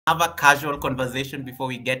have a casual conversation before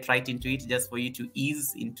we get right into it, just for you to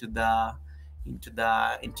ease into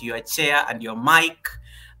your chair and your mic.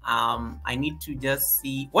 I need to just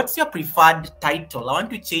see, what's your preferred title? I want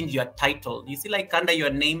to change your title. You see, like under your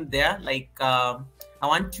name there, like I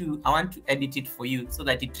want to edit it for you so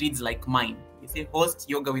that it reads like mine. You say host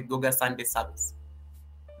Yoga with Goga Sunday service.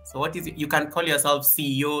 So what is it? You can call yourself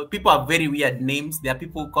CEO. People have very weird names. There are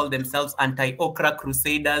people who call themselves anti-okra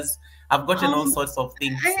crusaders. I've gotten all sorts of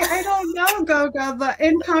things. I don't know, Goga, but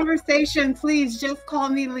in conversation, please just call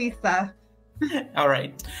me Lisa. All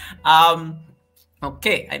right.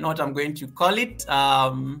 Okay, I know what I'm going to call it.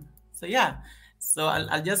 So yeah, so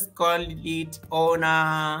I'll just call it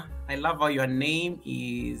owner. I love how your name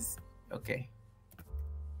is. Okay.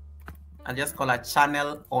 I'll just call a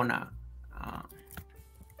channel owner.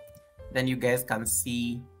 Then you guys can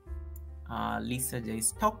see Lisa J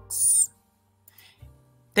Stocks.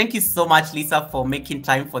 Thank you so much, Lisa, for making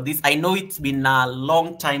time for this. I know it's been a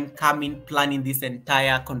long time coming, planning this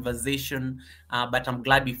entire conversation, but I'm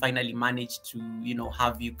glad we finally managed to,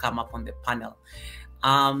 have you come up on the panel.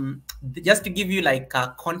 Just to give you like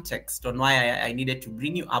a context on why I needed to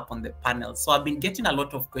bring you up on the panel. So I've been getting a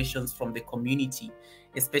lot of questions from the community,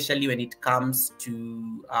 especially when it comes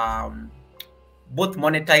to both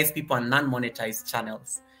monetized people and non-monetized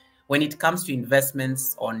channels. When it comes to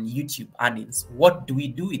investments on YouTube earnings, what do we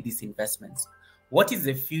do with these investments? What is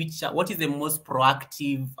the future? What is the most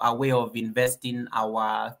proactive way of investing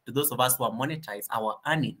to those of us who are monetized, our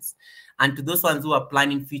earnings? And to those ones who are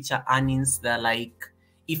planning future earnings, they're like,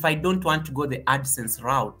 if I don't want to go the AdSense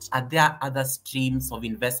route, are there other streams of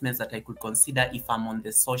investments that I could consider if I'm on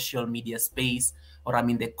the social media space or I'm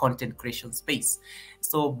in the content creation space?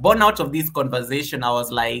 So born out of this conversation, I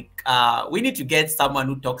was like, we need to get someone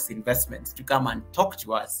who talks investments to come and talk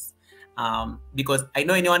to us. Because I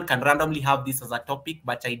know anyone can randomly have this as a topic,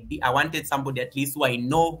 but I wanted somebody at least who I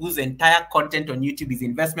know whose entire content on YouTube is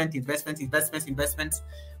investments.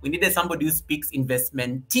 We needed somebody who speaks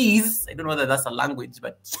investmentese. I don't know whether that's a language,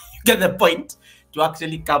 but you get the point, to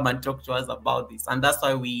actually come and talk to us about this. And that's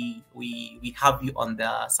why we have you on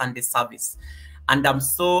the Sunday service. And I'm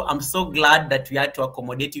so glad that we had to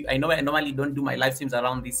accommodate you. I know I normally don't do my live streams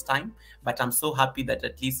around this time, but I'm so happy that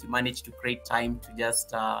at least you managed to create time to just,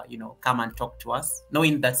 come and talk to us.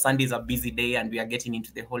 Knowing that Sunday is a busy day and we are getting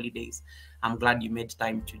into the holidays, I'm glad you made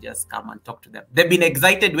time to just come and talk to them. They've been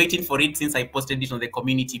excited waiting for it since I posted it on the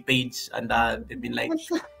community page, and they've been like,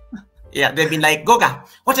 yeah, they've been like, Goga,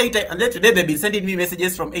 what are you doing? And then today they've been sending me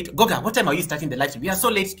messages from 8. Goga, what time are you starting the live stream? You are so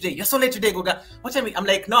late today. You're so late today, Goga. What time? I'm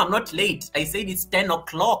like, no, I'm not late. I said it's 10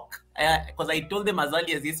 o'clock. Because I told them as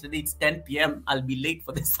early as yesterday, it's 10 p.m. I'll be late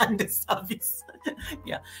for the Sunday service.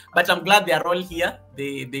 Yeah, but I'm glad they are all here.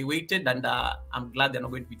 They waited, and I'm glad they're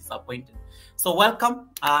not going to be disappointed. So welcome.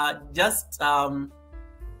 Just a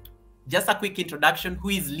quick introduction. Who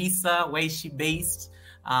is Lisa? Where is she based?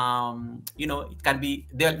 It can be,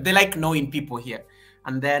 they like knowing people here.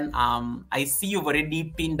 And then I see you've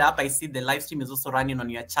already pinned up. I see the live stream is also running on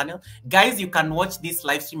your channel. Guys, you can watch this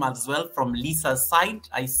live stream as well from Lisa's side.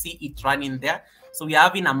 I see it running there. So we're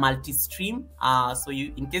having a multi-stream. So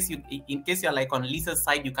in case you're like on Lisa's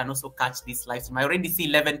side, you can also catch this live stream. I already see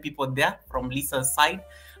 11 people there from Lisa's side.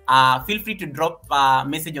 Feel free to drop a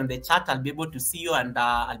message on the chat. I'll be able to see you, and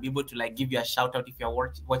I'll be able to like give you a shout out if you're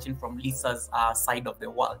watching from Lisa's side of the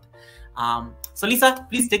world. So Lisa,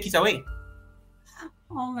 please take it away.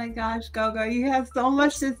 Oh my gosh, Goga, you have so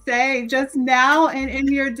much to say just now and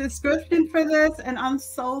in your description for this, and I'm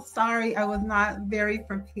so sorry I was not very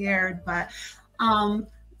prepared. But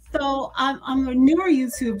so I'm a newer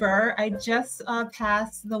YouTuber. I just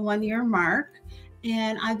passed the 1-year mark.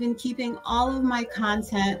 And I've been keeping all of my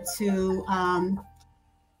content to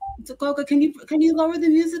Goga, can you lower the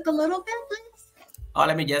music a little bit, please? Oh,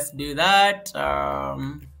 let me just do that.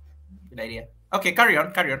 Good idea. Okay, carry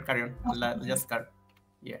on. Okay. Just carry.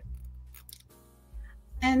 Yeah.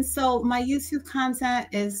 And so my YouTube content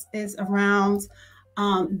is around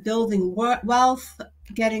building wealth,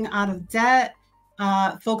 getting out of debt,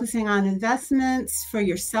 focusing on investments for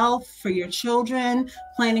yourself, for your children,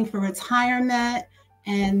 planning for retirement.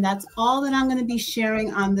 And that's all that I'm going to be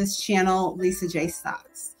sharing on this channel, Lisa J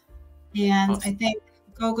Stocks. And awesome. I think,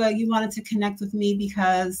 Goga, you wanted to connect with me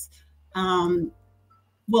because, I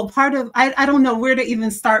don't know where to even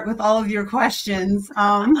start with all of your questions.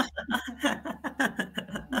 But,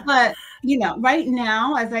 right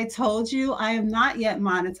now, as I told you, I am not yet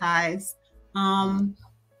monetized.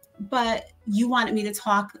 But you wanted me to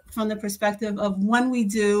talk from the perspective of when we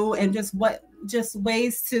do and just what just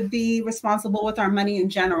ways to be responsible with our money in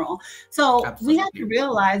general. So Absolutely. we have to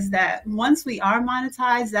realize that once we are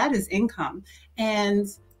monetized, that is income. And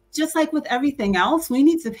just like with everything else, we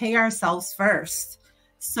need to pay ourselves first.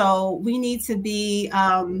 So we need to be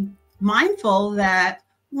mindful that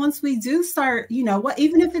once we do start, what,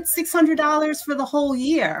 even if it's $600 for the whole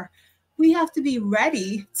year, we have to be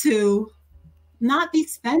ready to not be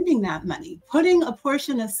spending that money, putting a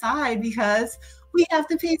portion aside because we have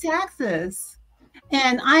to pay taxes.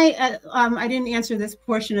 And I didn't answer this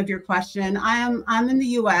portion of your question. I'm in the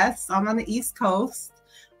U.S. I'm on the East Coast.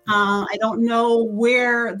 I don't know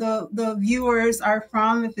where the viewers are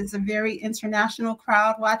from, if it's a very international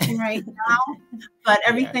crowd watching right now, but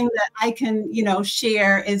everything that I can,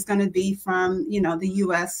 share is going to be from, the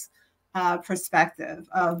U.S. Perspective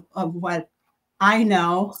of what I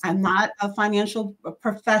know. I'm not a financial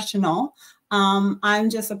professional. I'm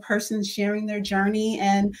just a person sharing their journey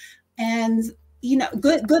and the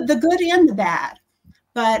good and the bad.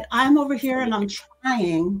 But I'm over here and I'm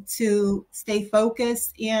trying to stay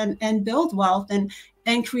focused and build wealth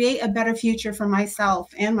and create a better future for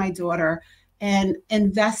myself and my daughter. And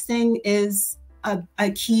investing is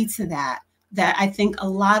a key to that I think a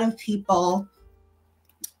lot of people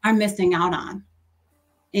are missing out on.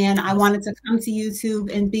 And I wanted to come to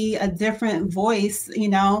YouTube and be a different voice,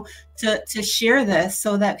 to share this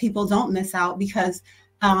so that people don't miss out, because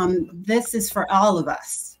this is for all of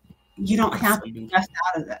us. You don't have to be left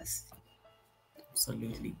out of this.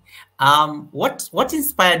 Absolutely. What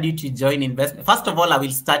inspired you to join investment? First of all, I will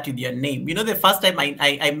start with your name. The first time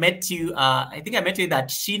I met you, I think I met you at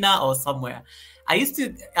Sheena or somewhere. I used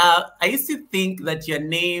to think that your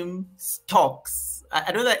name Stocks.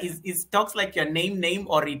 I know that is Stocks like your name,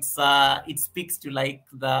 or it speaks to like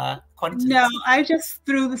the content. No, I just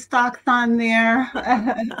threw the stocks on there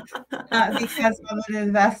because I'm an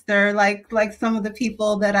investor. Like some of the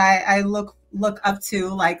people that I look up to,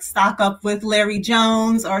 like Stock Up with Larry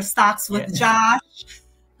Jones or Stocks with Josh.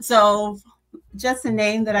 So just a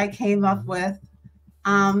name that I came up with.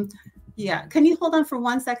 Yeah. Can you hold on for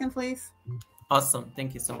 1 second, please? Awesome.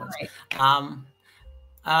 Thank you so much.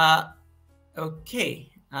 Right.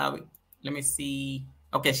 Okay. Let me see.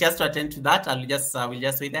 Okay, she has to attend to that. We'll just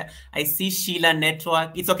wait there. I see Sheila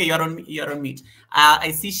Network. It's okay. You're on mute.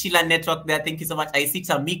 I see Sheila Network there. Thank you so much. I see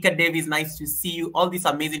Tamika Davis. Nice to see you. All these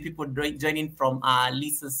amazing people joining from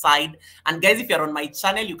Lisa's side. And guys, if you're on my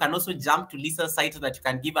channel, you can also jump to Lisa's side so that you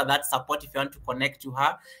can give her that support if you want to connect to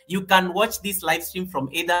her. You can watch this live stream from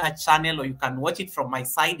either her channel or you can watch it from my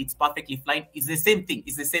side. It's perfectly fine. It's the same thing.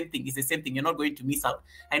 It's the same thing. It's the same thing. You're not going to miss out.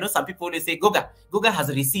 I know some people always say, Goga has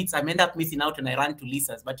receipts. I end up missing out when I run to Lisa's.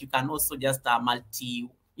 But you can also just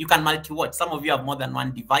multi-watch. Some of you have more than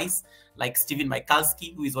one device, like Steven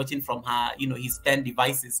Mikalski, who is watching from her, his 10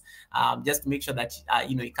 devices, just to make sure that,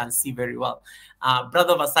 you can see very well.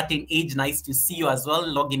 Brother of a certain age, nice to see you as well,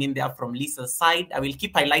 logging in there from Lisa's side. I will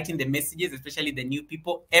keep highlighting the messages, especially the new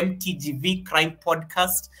people. MTGV Crime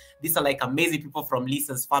Podcast. These are like amazing people from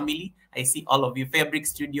Lisa's family. I see all of you. Fabric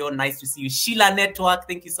Studio, nice to see you. Sheila Network,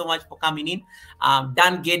 thank you so much for coming in.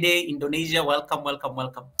 Dan Gede, Indonesia, welcome.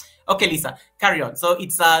 Okay, Lisa, carry on. So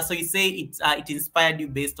it's so you say it inspired you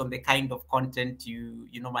based on the kind of content you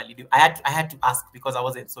normally do. I had to ask because I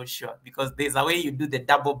wasn't so sure, because there's a way you do the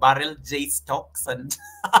double barrel J Stocks, and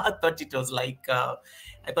I thought it was like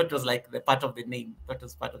the part of the name. I thought it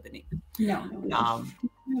was part of the name. No.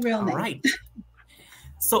 Real name. All right.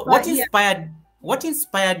 So what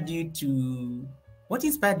inspired you to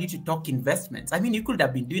talk investments? I mean, you could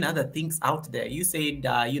have been doing other things out there. You said,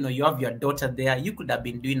 you have your daughter there. You could have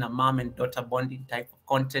been doing a mom and daughter bonding type of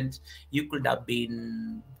content. You could have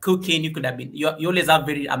been cooking. You could have been, you always have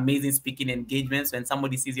very amazing speaking engagements when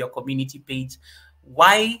somebody sees your community page.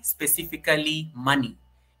 Why specifically money?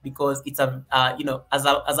 Because it's as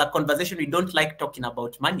a conversation, we don't like talking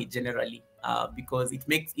about money generally, because it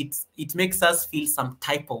makes us feel some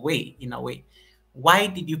type of way, in a way. Why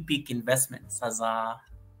did you pick investments as a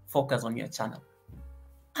focus on your channel?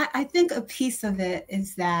 I think a piece of it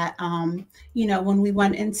is that, when we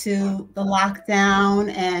went into the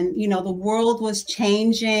lockdown and, the world was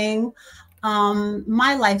changing,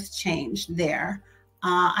 my life changed there.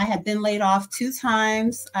 I had been laid off 2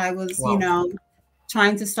 times. I was, Wow.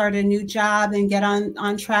 trying to start a new job and get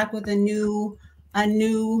on track with not a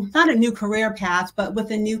new career path, but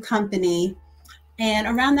with a new company. And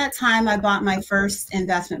around that time, I bought my first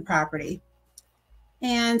investment property.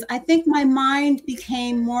 And I think my mind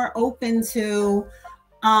became more open to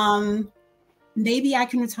maybe I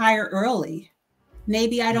can retire early.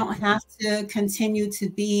 Maybe I don't have to continue to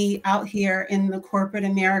be out here in the corporate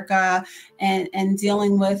America and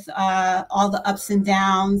dealing with all the ups and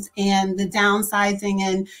downs and the downsizing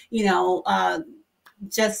and, you know,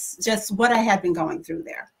 just what I had been going through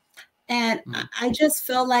there. And I just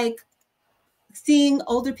feel like seeing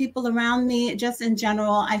older people around me, just in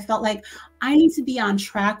general, I felt like I need to be on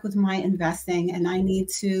track with my investing, and I need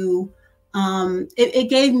to, it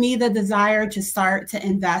gave me the desire to start to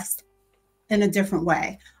invest in a different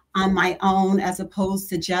way on my own, as opposed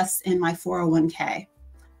to just in my 401k.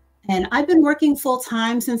 And I've been working full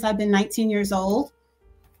time since I've been 19 years old.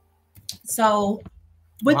 So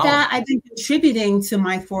with that, I've been contributing to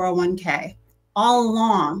my 401k all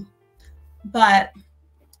along. But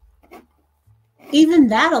even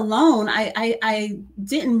that alone, I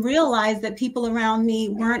didn't realize that people around me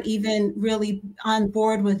weren't even really on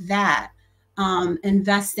board with that,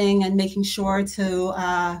 investing and making sure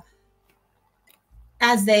to,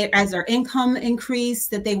 as their income increased,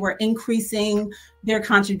 that they were increasing their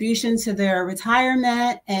contribution to their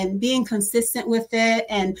retirement and being consistent with it,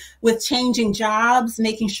 and with changing jobs,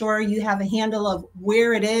 making sure you have a handle of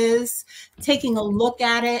where it is, taking a look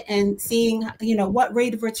at it and seeing, you know, what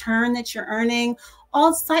rate of return that you're earning,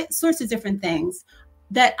 all sorts of different things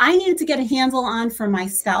that I needed to get a handle on for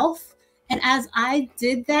myself. And as I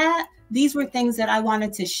did that, these were things that I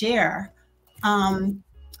wanted to share on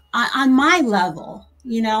my level.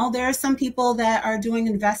 You know, there are some people that are doing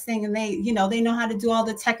investing and they, you know, they know how to do all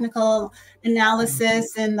the technical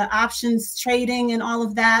analysis and the options trading and all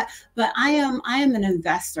of that. But I am an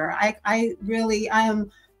investor. I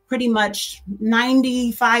am pretty much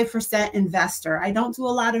 95% investor. I don't do a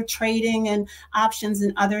lot of trading and options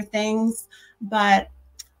and other things, but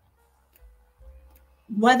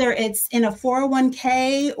whether it's in a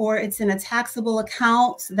 401k or it's in a taxable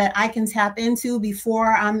account that I can tap into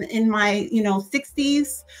before I'm in my, you know,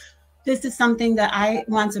 60s, this is something that I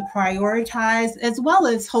want to prioritize, as well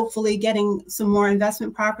as hopefully getting some more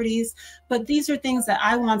investment properties. But these are things that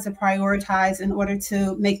I want to prioritize in order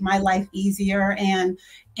to make my life easier and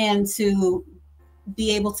to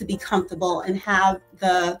be able to be comfortable and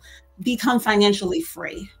become financially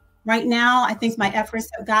free. Right now, I think my efforts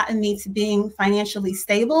have gotten me to being financially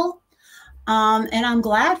stable. And I'm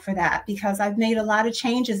glad for that, because I've made a lot of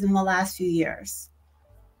changes in the last few years.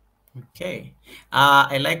 Okay.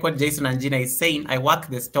 I like what Jason and Gina is saying. I work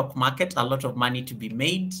the stock market, a lot of money to be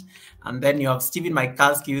made. And then you have Stephen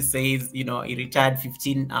Mikalski, who says, you know, he retired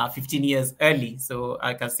 15 years early. So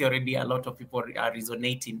I can see already a lot of people are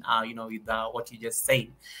resonating, you know, with what you just said.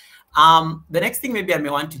 The next thing maybe I may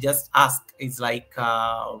want to just ask is like,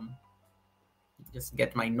 just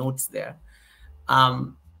get my notes there.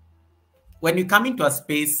 When you come into a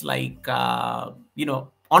space like, you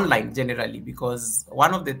know, online generally, because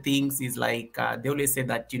one of the things is like, they always say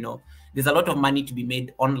that, you know, there's a lot of money to be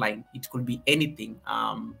made online. It could be anything,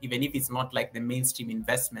 even if it's not like the mainstream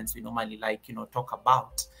investments we normally like, you know, talk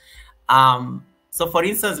about. So for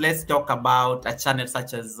instance, let's talk about a channel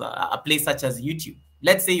such as, a place such as YouTube.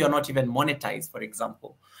 Let's say you're not even monetized, for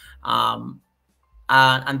example. And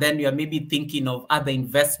then you're maybe thinking of other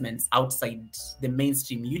investments outside the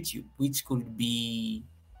mainstream YouTube, which could be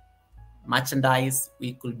merchandise,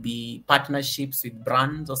 it could be partnerships with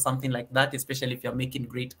brands or something like that, especially if you're making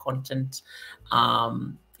great content.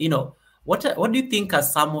 You know, what do you think are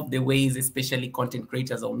some of the ways, especially content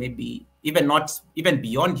creators, or maybe even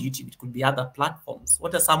beyond YouTube, it could be other platforms?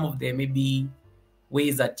 What are some of the maybe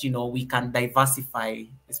ways that, you know, we can diversify,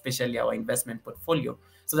 especially our investment portfolio,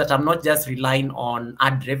 so that I'm not just relying on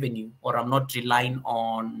ad revenue, or I'm not relying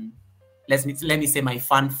on, let me say, my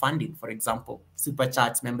funding, for example, super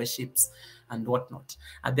chats, memberships, and whatnot.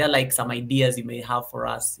 Are there like some ideas you may have for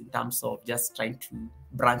us in terms of just trying to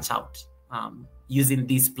branch out, using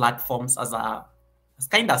these platforms as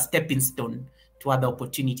kind of stepping stone to other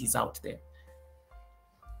opportunities out there?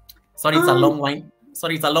 Sorry,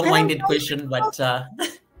 it's a long-winded question, but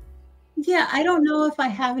yeah, I don't know if I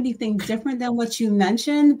have anything different than what you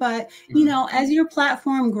mentioned, but you know, as your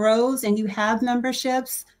platform grows and you have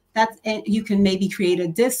memberships, and you can maybe create a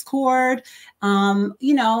Discord,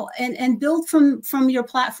 you know, and build from your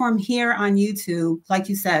platform here on YouTube, like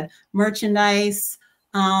you said, merchandise.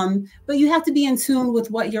 But you have to be in tune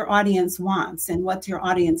with what your audience wants and what your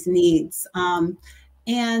audience needs.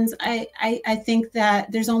 And I think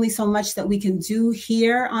that there's only so much that we can do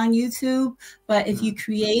here on YouTube, but if you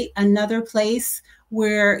create another place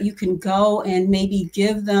where you can go and maybe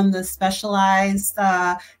give them the specialized,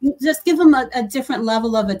 just give them a different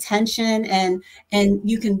level of attention, and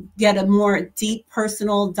you can get a more deep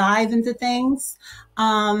personal dive into things.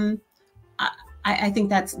 I think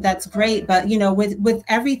that's great. But you know, with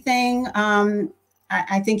everything,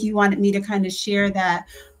 I think you wanted me to kind of share that.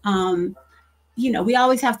 You know, we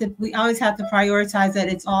always have to prioritize that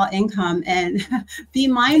it's all income, and be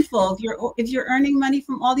mindful if you're earning money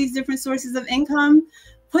from all these different sources of income,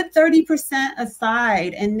 put 30%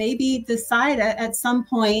 aside, and maybe decide at some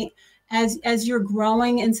point, as you're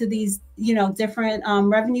growing into these, you know, different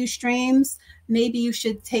revenue streams, maybe you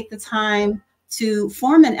should take the time to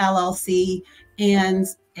form an LLC and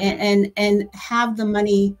have the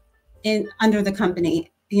money in under the company,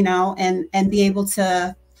 you know, and be able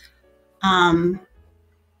to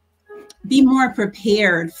be more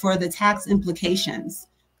prepared for the tax implications,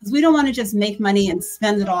 because we don't want to just make money and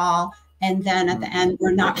spend it all, and then at the end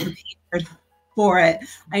we're not prepared for it.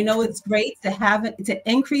 I know it's great to have it, to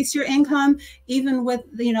increase your income, even with,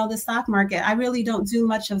 you know, the stock market. I really don't do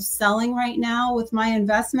much of selling right now with my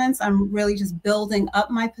investments. I'm really just building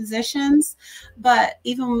up my positions. But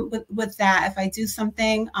even with that, if I do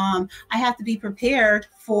something, I have to be prepared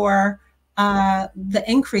for the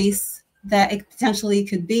increase that it potentially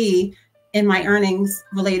could be in my earnings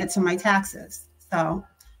related to my taxes. So,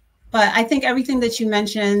 but I think everything that you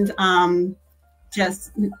mentioned,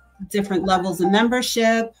 just different levels of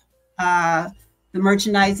membership, the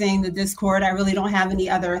merchandising, the Discord, I really don't have any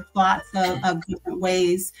other thoughts of different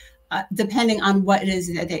ways, depending on what it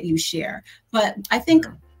is that you share. But I think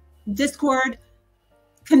Discord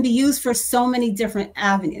can be used for so many different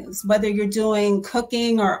avenues, whether you're doing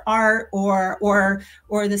cooking or art or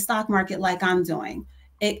the stock market like I'm doing.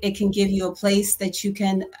 It can give you a place that you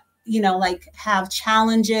can, you know, like have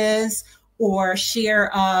challenges or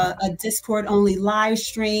share a Discord only live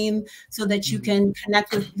stream, so that you can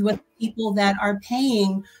connect with people that are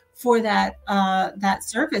paying for that that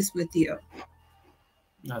service with you.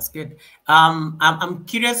 That's good. I'm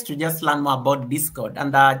curious to just learn more about Discord,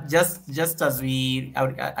 and just as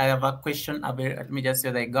I have a question. Let me just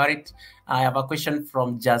say that I got it. I have a question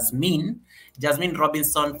from Jasmine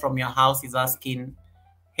Robinson from your house is asking,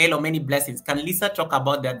 hello, many blessings. Can Lisa talk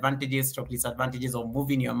about the advantages or disadvantages of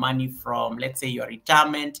moving your money from, let's say, your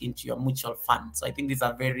retirement into your mutual fund? So I think this is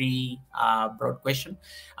a very broad question.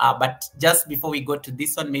 But just before we go to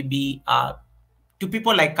this one, maybe to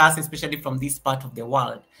people like us, especially from this part of the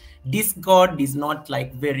world, Discord is not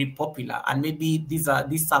like very popular, and maybe these are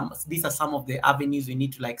some of the avenues we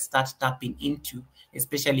need to like start tapping into,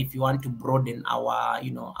 especially if you want to broaden our,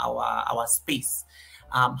 you know, our space.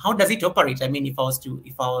 How does it operate? I mean, if I was to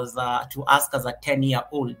ask as a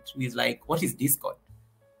 10-year-old who is like, what is Discord?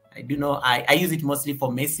 I do know I use it mostly for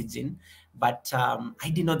messaging, but I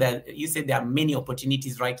didn't know that you said there are many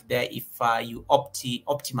opportunities right there if you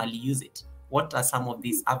optimally use it. What are some of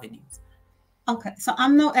these avenues? Okay, so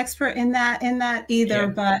I'm no expert in that either,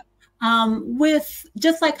 but with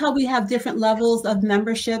just like how we have different levels of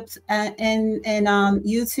memberships in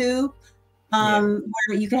YouTube.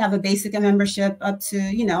 Where you can have a basic membership up to,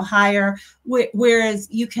 you know, higher, whereas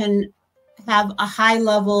you can have a high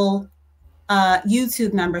level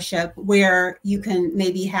YouTube membership where you can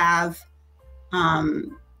maybe have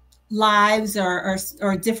lives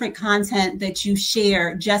or different content that you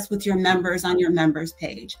share just with your members on your members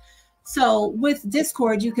page. So with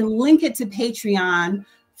Discord, you can link it to Patreon,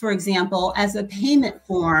 for example, as a payment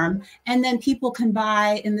form, and then people can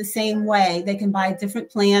buy in the same way. They can buy different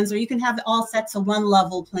plans, or you can have it all set to one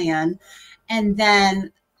level plan, and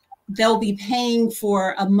then they'll be paying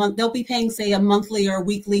for a month. They'll be paying, say, a monthly or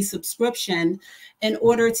weekly subscription in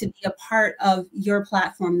order to be a part of your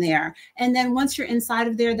platform there. And then once you're inside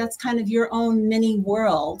of there, that's kind of your own mini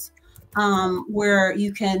world where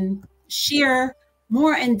you can share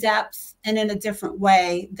more in depth and in a different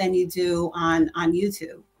way than you do on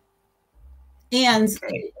YouTube. And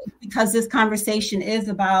because this conversation is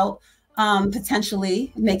about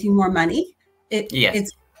potentially making more money,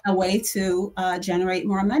 it's a way to generate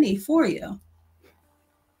more money for you.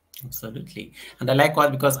 Absolutely. And I like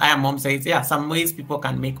what, because I am mom says, yeah, some ways people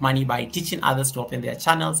can make money by teaching others to open their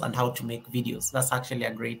channels and how to make videos. That's actually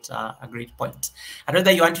a great point. I know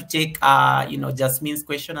that you want to take, you know, Jasmine's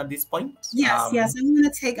question at this point. Yes, yes,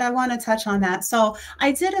 I want to touch on that. So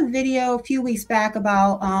I did a video a few weeks back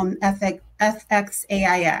about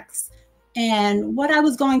FXAIX. And what I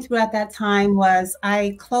was going through at that time was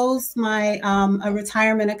I closed my a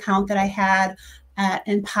retirement account that I had at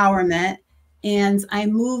Empowerment, and I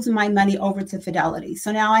moved my money over to Fidelity.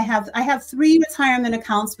 So now I have 3 retirement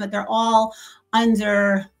accounts, but they're all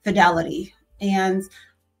under Fidelity. And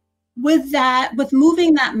with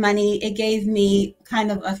moving that money, it gave me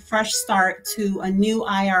kind of a fresh start to a new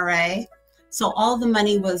IRA. So all the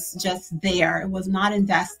money was just there. It was not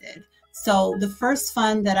invested. So the first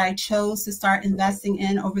fund that I chose to start investing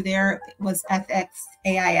in over there was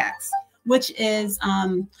FXAIX, which is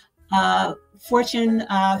a Fortune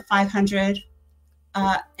 500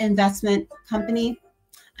 investment company.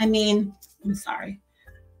 I'm sorry.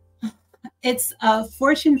 It's a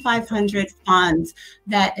Fortune 500 fund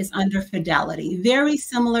that is under Fidelity, very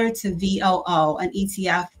similar to VOO, an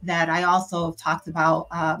ETF that I also have talked about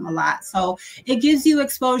a lot. So it gives you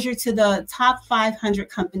exposure to the top 500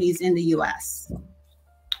 companies in the US.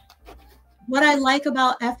 What I like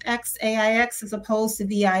about FXAIX as opposed to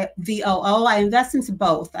VOO, I invest into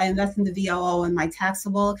both. I invest into VOO in my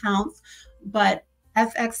taxable accounts, but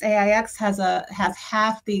FXAIX has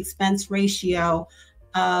half the expense ratio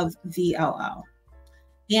of VOO.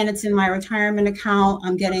 And it's in my retirement account.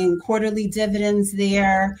 I'm getting quarterly dividends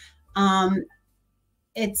there.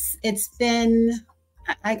 It's been,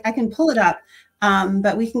 I can pull it up,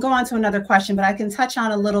 but we can go on to another question, but I can touch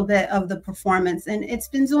on a little bit of the performance, and it's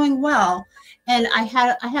been doing well. And I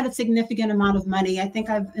had a significant amount of money. I think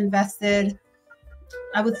I've invested,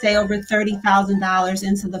 I would say, over $30,000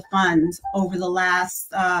 into the fund over the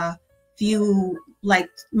last few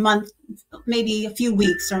months, maybe a few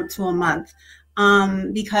weeks or to a month,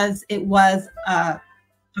 because it was a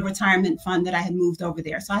retirement fund that I had moved over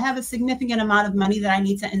there. So I have a significant amount of money that I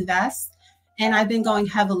need to invest, and I've been going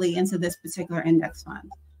heavily into this particular index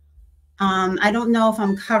fund. I don't know if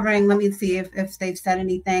I'm covering, let me see if they've said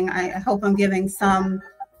anything. I hope I'm giving something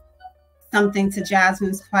to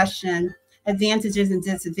Jasmine's question. Advantages and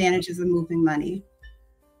disadvantages of moving money.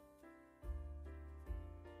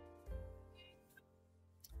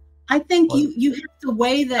 I think you have to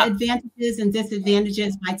weigh the advantages and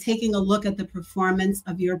disadvantages by taking a look at the performance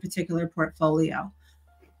of your particular portfolio.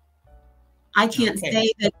 I can't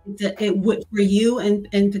say that it would, for you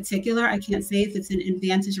in particular, I can't say if it's an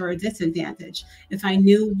advantage or a disadvantage. If I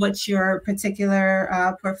knew what your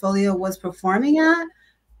particular portfolio was performing at,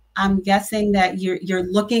 I'm guessing that you're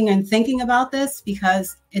looking and thinking about this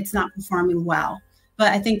because it's not performing well.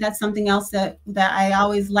 But I think that's something else that I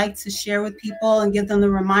always like to share with people and give them the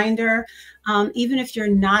reminder. Even if you're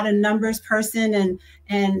not a numbers person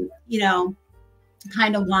and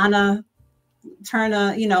kind of wanna turn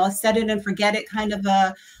a set it and forget it kind of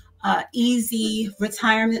a easy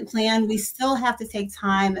retirement plan, we still have to take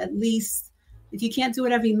time, at least if you can't do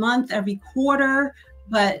it every month, every quarter,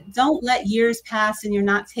 but don't let years pass and you're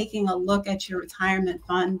not taking a look at your retirement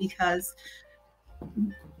fund, because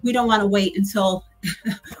we don't want to wait until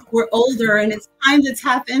we're older and it's time to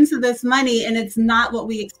tap into this money and it's not what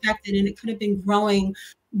we expected and it could have been growing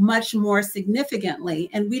much more significantly.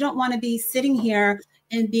 And we don't want to be sitting here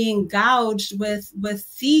and being gouged with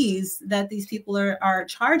fees that these people are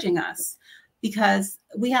charging us, because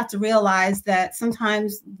we have to realize that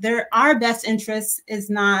sometimes our best interest is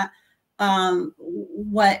not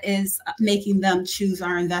what is making them choose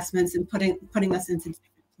our investments and putting us into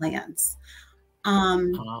different plans.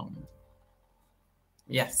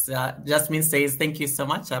 Yes, Jasmine says, thank you so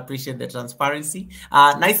much. I appreciate the transparency.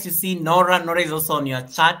 Nice to see Nora. Nora is also on your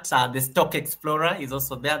chat. The Stock Explorer is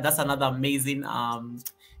also there. That's another amazing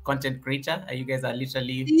content creator. You guys are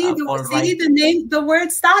literally the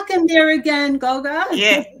word stock in there again, Goga.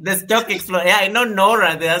 Yeah, the Stock Explorer. Yeah, I know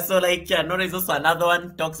Nora there. So Nora is also another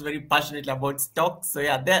one, talks very passionately about stocks. So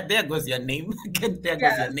yeah, there goes your name. There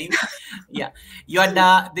goes your name. Yeah, you had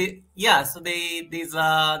so there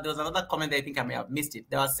was another comment that I think I may have missed it.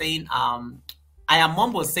 They were saying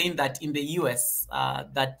Mom was saying that in the US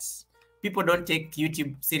that people don't take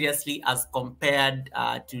YouTube seriously as compared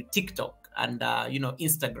to TikTok and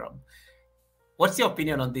Instagram. What's your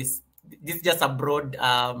opinion on this? This is just a broad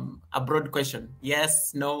question.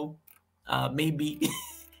 Yes, no, maybe.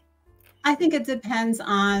 I think it depends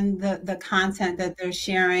on the content that they're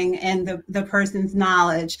sharing and the person's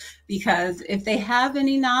knowledge, because if they have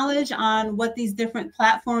any knowledge on what these different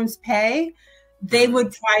platforms pay, they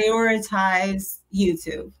would prioritize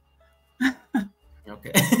YouTube.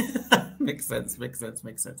 Okay. Makes sense.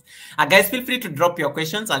 Guys, feel free to drop your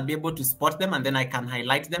questions. I'll be able to spot them and then I can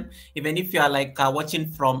highlight them. Even if you are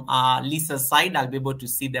watching from Lisa's side, I'll be able to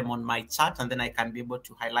see them on my chat and then I can be able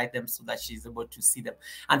to highlight them so that she's able to see them.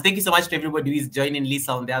 And thank you so much to everybody who is joining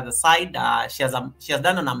Lisa on the other side. She has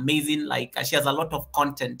done an amazing, she has a lot of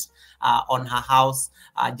content on her house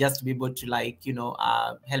just to be able to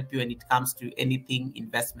help you when it comes to anything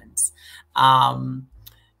investments.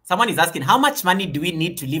 Someone is asking, how much money do we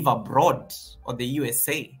need to live abroad or the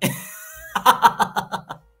USA?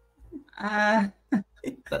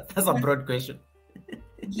 That's a broad question.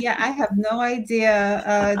 Yeah, I have no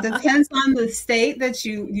idea. Depends on the state that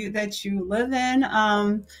you live in.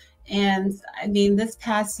 And I mean, this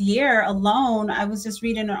past year alone, I was just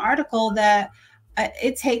reading an article that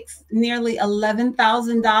it takes nearly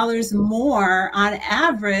 $11,000 more on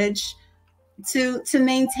average to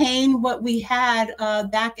maintain what we had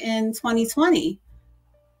back in 2020.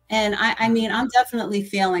 And I mean, I'm definitely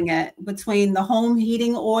feeling it between the home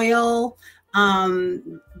heating oil,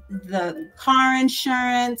 the car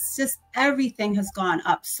insurance, just everything has gone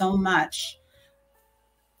up so much.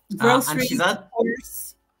 Groceries, of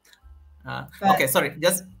course. Okay, sorry.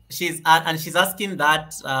 Just she's asking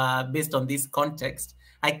that based on this context,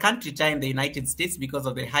 I can't retire in the United States because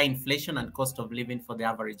of the high inflation and cost of living for the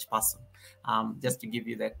average person. Just to give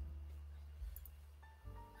you that.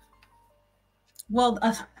 Well,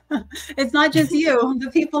 it's not just you.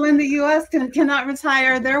 The people in the U.S. cannot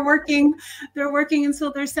retire. They're working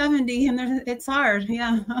until they're 70, and it's hard.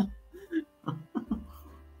 Yeah.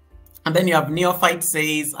 And then you have Neophyte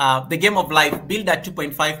says, the game of life, build a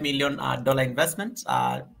 $2.5 million investment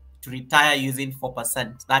to retire using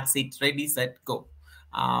 4%. That's it. Ready, set, go.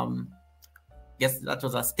 Yes, that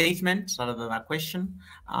was a statement rather than a question.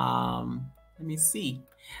 Let me see.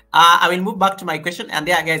 I will move back to my question, and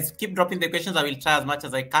there, guys, keep dropping the questions. I will try as much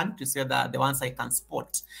as I can to see the ones I can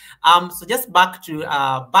spot. So just back to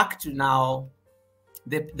now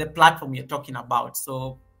the platform you're talking about.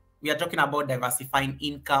 So we are talking about diversifying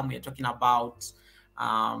income. We are talking about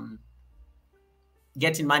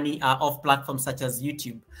getting money off platforms such as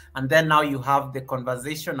YouTube, and then now you have the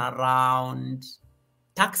conversation around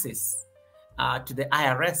taxes to the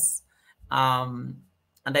IRS.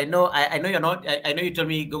 And I know you're not. I know you told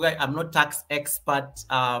me, Goga, I'm not tax expert,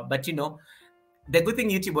 but you know, the good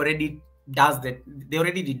thing YouTube already does that. They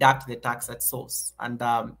already deduct the tax at source, and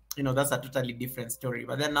you know, that's a totally different story.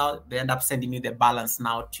 But then now they end up sending you the balance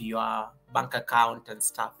now to your bank account and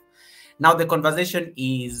stuff. Now the conversation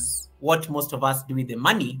is what most of us do with the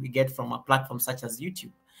money we get from a platform such as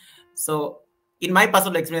YouTube. So in my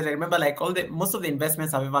personal experience, I remember like most of the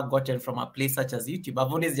investments I've ever gotten from a place such as YouTube,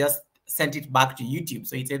 I've always just sent it back to YouTube.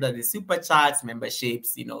 So it's either the super chats,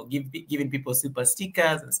 memberships, you know, giving people super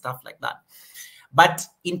stickers and stuff like that. But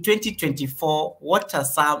in 2024, what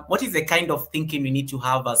is the kind of thinking we need to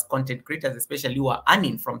have as content creators, especially who are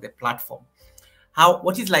earning from the platform?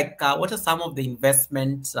 What are some of the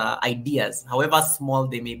investment ideas, however small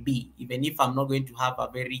they may be, even if I'm not going to have a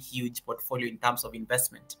very huge portfolio in terms of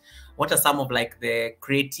investment? What are some of like the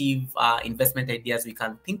creative investment ideas we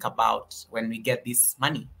can think about when we get this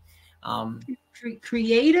money?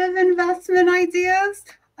 Creative investment ideas?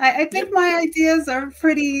 I think my ideas are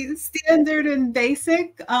pretty standard and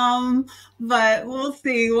basic, but we'll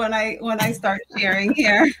see when I start sharing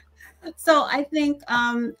here. So I think,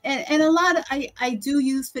 and a lot of, I do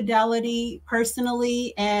use Fidelity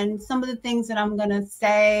personally, and some of the things that I'm going to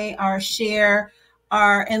say or share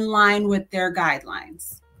are in line with their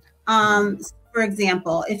guidelines. For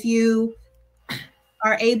example, if you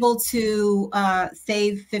are able to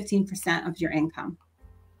save 15% of your income,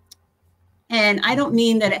 and I don't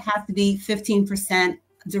mean that it has to be 15%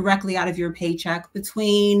 directly out of your paycheck,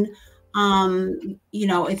 between you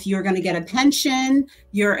know, if you're going to get a pension,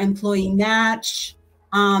 your employee match,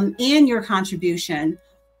 and your contribution,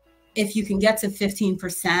 if you can get to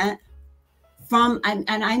 15% from, and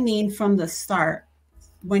I mean from the start,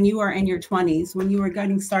 when you are in your 20s, when you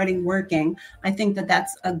are starting working, I think that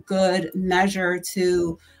that's a good measure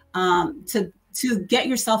to get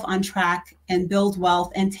yourself on track and build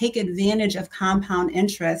wealth and take advantage of compound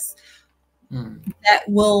interest. That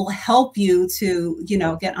will help you to, you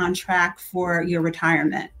know, get on track for your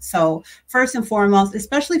retirement. So first and foremost,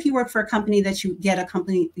 especially if you work for a company that you get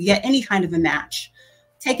any kind of a match,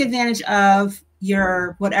 take advantage of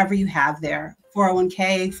your whatever you have there.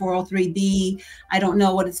 401k, 403b, I don't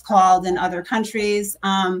know what it's called in other countries,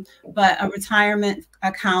 but a retirement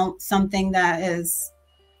account, something that is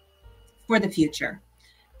for the future.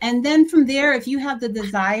 And then from there, if you have the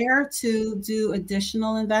desire to do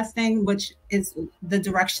additional investing, which is the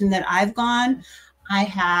direction that I've gone, I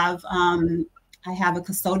have a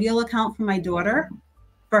custodial account for my daughter.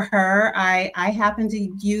 For her, I happen to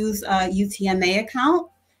use a UTMA account,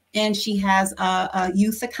 and she has a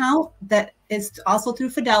youth account that is also through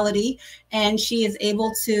Fidelity, and she is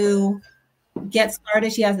able to get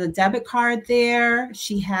started. She has a debit card there.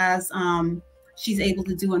 She has she's able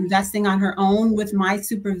to do investing on her own with my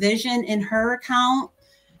supervision in her account.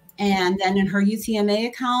 And then in her UTMA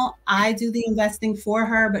account, I do the investing for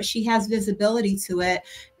her, but she has visibility to it.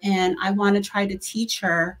 And I want to try to teach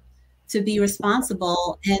her to be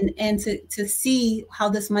responsible and to see how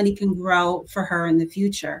this money can grow for her in the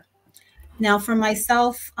future. Now, for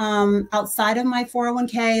myself, outside of my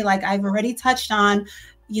 401k, like I've already touched on,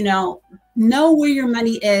 know where your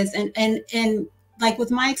money is. And like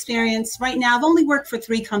with my experience right now, I've only worked for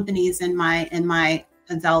 3 companies in my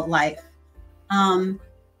adult life.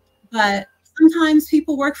 But sometimes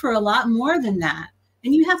people work for a lot more than that.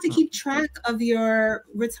 And you have to keep track of your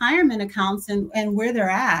retirement accounts and where they're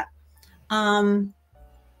at,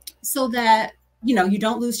 so that, you know, you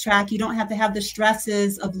don't lose track. You don't have to have the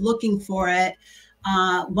stresses of looking for it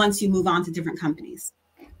once you move on to different companies.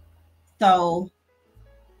 So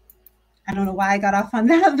I don't know why I got off on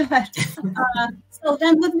that, but so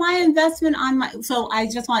then with my investment on my, so I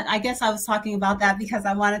guess I was talking about that because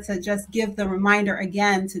I wanted to just give the reminder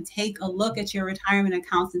again to take a look at your retirement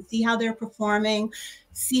accounts and see how they're performing,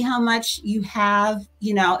 see how much you have,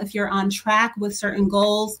 you know, if you're on track with certain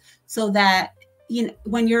goals, so that, you know,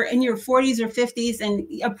 when you're in your 40s or 50s and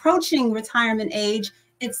approaching retirement age,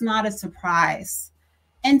 it's not a surprise.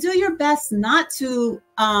 And do your best not to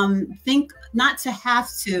not to have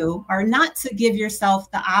to, or not to give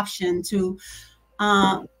yourself the option to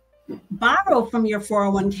borrow from your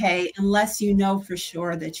 401k unless you know for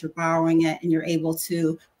sure that you're borrowing it and you're able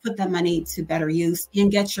to put that money to better use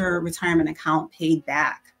and get your retirement account paid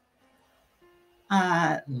back.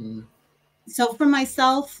 So for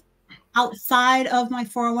myself, outside of my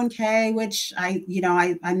 401k, which I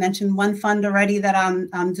mentioned one fund already that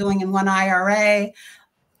I'm doing in one IRA.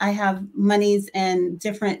 I have monies in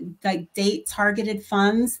different like date targeted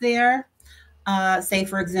funds there. Say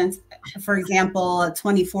for example, a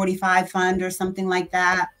 2045 fund or something like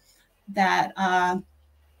that, that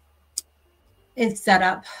is set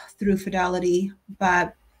up through Fidelity.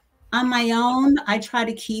 But on my own, I try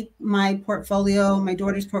to keep my portfolio, my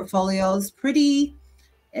daughter's portfolios,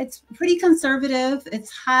 it's pretty conservative. It's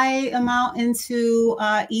high amount into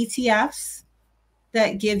ETFs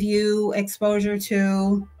that give you exposure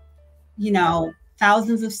to, you know,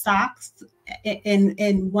 thousands of stocks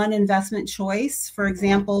in one investment choice. For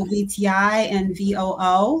example, VTI and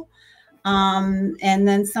VOO. And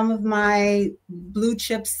then some of my blue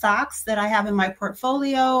chip stocks that I have in my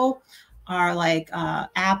portfolio are like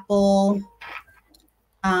Apple.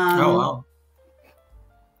 Oh, wow.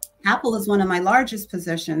 Apple is one of my largest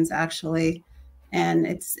positions, actually, and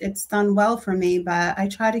it's done well for me, but I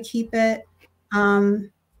try to keep it. Of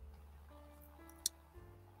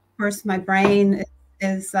course, my brain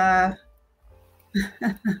is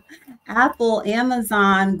Apple,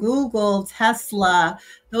 Amazon, Google, Tesla.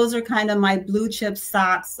 Those are kind of my blue chip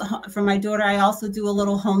stocks. For my daughter, I also do a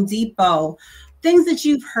little Home Depot, things that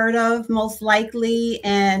you've heard of most likely,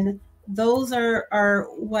 and those are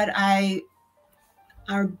what I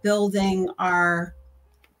are building our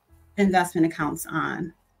investment accounts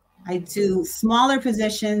on. I do smaller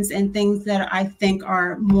positions in things that I think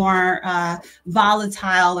are more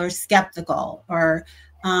volatile or skeptical, or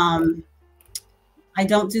I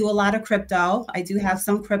don't do a lot of crypto. I do have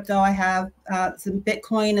some crypto. I have some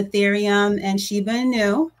Bitcoin, Ethereum, and Shiba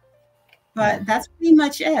Inu, but that's pretty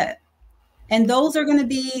much it. And those are going to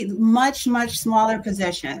be much, much smaller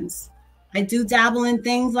positions. I do dabble in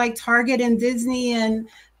things like Target and Disney,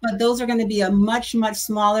 but those are going to be a much, much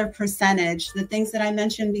smaller percentage. The things that I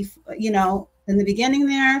mentioned before, you know, in the beginning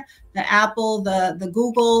there, the Apple, the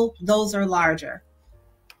Google, those are larger.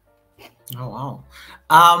 Oh,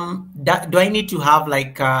 wow. Do I need to have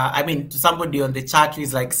like, I mean, somebody on the chat who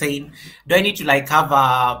is like saying, do I need to like have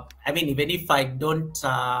even if I don't,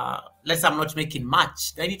 let's say I'm not making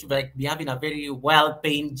much, do I need to like be having a very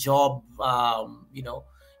well-paying job, you know,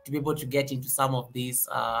 to be able to get into some of these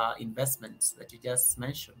investments that you just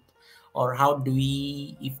mentioned? Or how do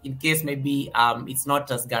we, if in case maybe it's not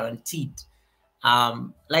as guaranteed,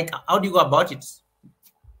 like how do you go about it?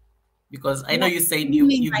 Because I know you said you've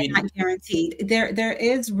been not guaranteed. There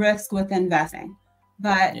is risk with investing,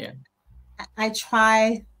 but yeah. I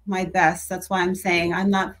try my best. That's why I'm saying I'm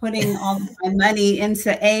not putting all my money into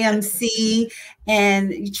AMC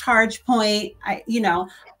and ChargePoint.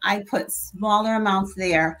 I put smaller amounts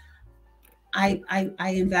there. I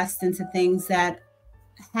invest into things that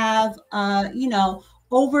have,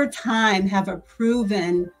 over time have a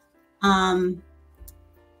proven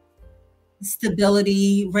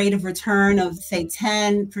stability rate of return of say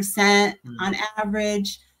 10% on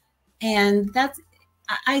average. And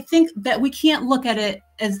I think that we can't look at it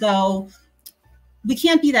as though we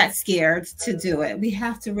can't be that scared to do it. We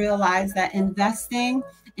have to realize that investing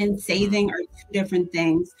and saving are two different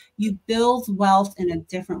things. You build wealth in a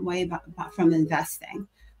different way from investing,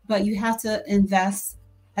 but you have to invest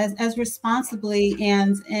as responsibly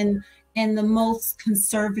and in the most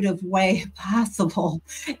conservative way possible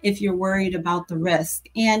if you're worried about the risk.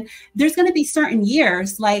 And there's going to be certain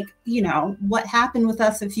years, like, you know, what happened with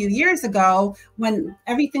us a few years ago when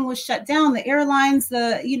everything was shut down, the airlines,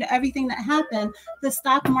 everything that happened, the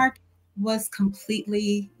stock market was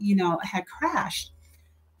completely, had crashed.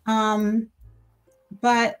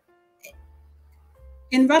 But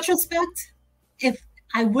in retrospect, if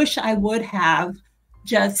I wish I would have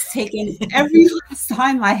just taken every last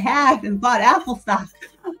time I had and bought Apple stock.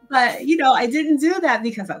 But, I didn't do that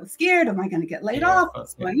because I was scared. Am I going to get laid off?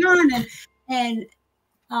 What's going on?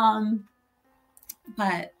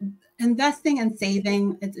 But investing and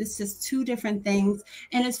saving, it's just two different things.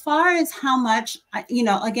 And as far as how much,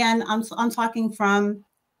 again, I'm talking from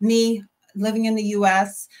me living in the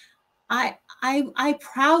US. I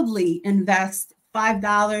proudly invest $5,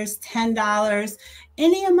 $10,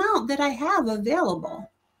 any amount that I have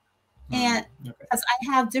available. And because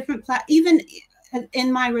I have different, even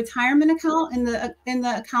in my retirement account, in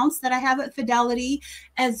the accounts that I have at Fidelity,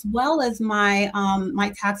 as well as my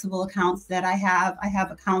my taxable accounts that I have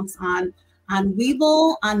accounts on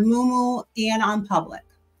Webull, on MooMoo, and on Public.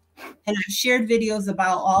 And I've shared videos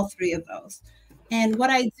about all three of those. And what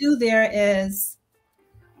I do there is,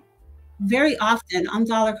 very often I'm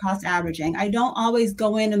dollar cost averaging. I don't always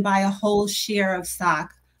go in and buy a whole share of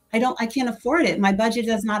stock. I can't afford it. My budget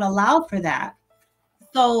does not allow for that.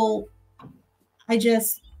 So I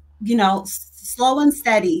just, slow and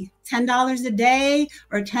steady, $10 a day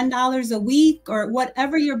or $10 a week or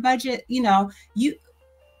whatever your budget,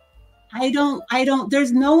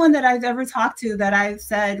 there's no one that I've ever talked to that I've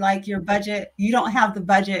said, like, your budget, you don't have the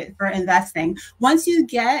budget for investing. Once you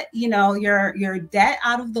get, your debt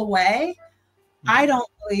out of the way, I don't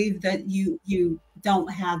believe that you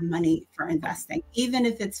don't have money for investing, even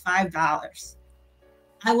if it's $5.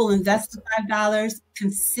 I will invest the $5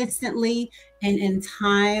 consistently, and in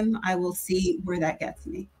time, I will see where that gets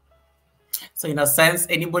me. So in a sense,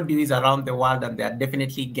 anybody who is around the world and they are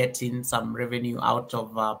definitely getting some revenue out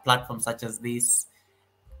of platforms such as this,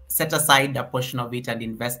 set aside a portion of it and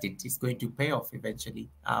invest it. It's going to pay off eventually.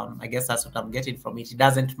 I guess that's what I'm getting from it. It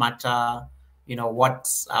doesn't matter, what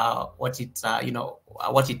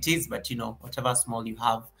it is, but whatever small you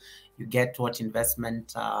have, you get what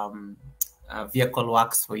investment vehicle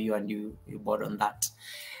works for you, and you board on that.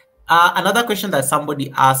 Another question that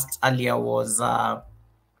somebody asked earlier was,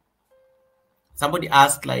 somebody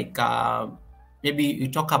asked, like, maybe you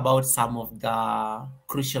talk about some of the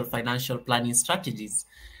crucial financial planning strategies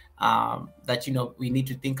that we need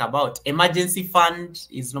to think about. Emergency fund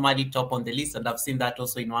is normally top on the list, and I've seen that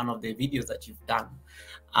also in one of the videos that you've done,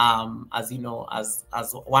 as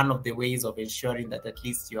as one of the ways of ensuring that at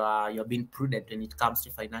least you're being prudent when it comes to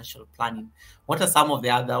financial planning. What are some of the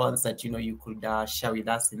other ones that you could share with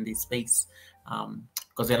us in this space?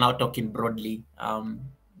 Because we're now talking broadly,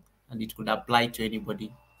 and it could apply to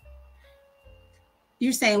anybody.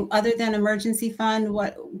 You're saying other than emergency fund,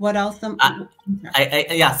 what else? Some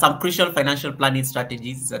crucial financial planning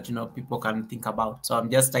strategies that people can think about. So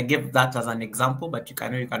I give that as an example, but you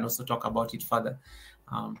can also talk about it further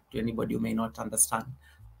to anybody who may not understand.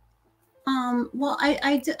 Well,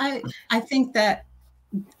 I think that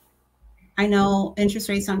I know interest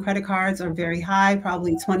rates on credit cards are very high,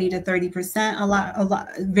 probably 20 to 30%. A lot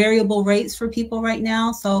variable rates for people right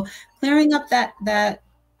now. So clearing up that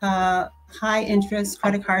high interest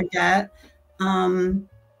credit card debt.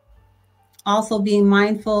 Also being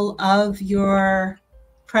mindful of your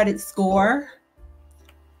credit score.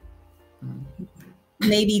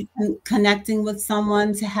 Maybe connecting with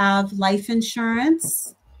someone to have life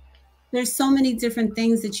insurance. There's so many different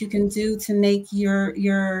things that you can do to make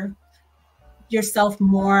yourself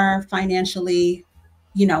more financially,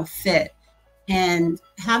 fit. And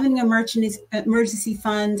having an emergency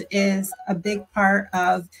fund is a big part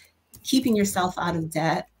of keeping yourself out of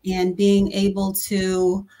debt and being able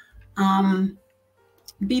to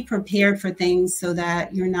be prepared for things so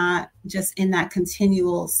that you're not just in that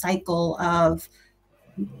continual cycle of,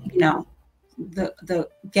 the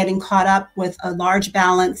getting caught up with a large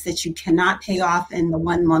balance that you cannot pay off in the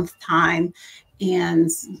 1 month time. And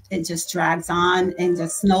it just drags on and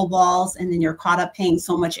just snowballs. And then you're caught up paying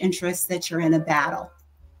so much interest that you're in a battle.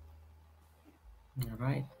 All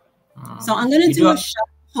right. So I'm going to do a show,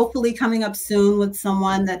 hopefully coming up soon, with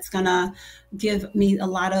someone that's going to give me a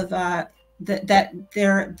lot of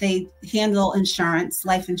they handle insurance,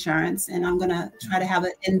 life insurance. And I'm going to try to have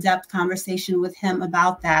an in-depth conversation with him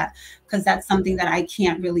about that, because that's something that I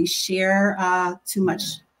can't really share too much.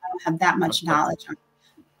 I don't have that much knowledge on.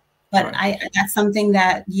 But that's something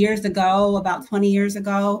that years ago, about 20 years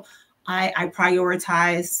ago, I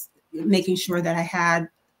prioritized making sure that I had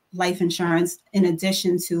life insurance in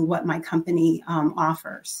addition to what my company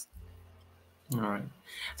offers. All right.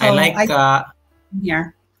 So I like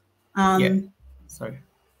here. Yeah. Sorry.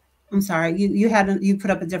 I'm sorry. You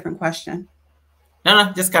put up a different question.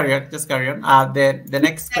 No, just carry on. Just carry on. The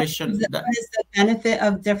next question. What is the benefit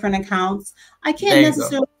of different accounts? I can't There you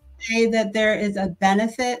necessarily say that there is a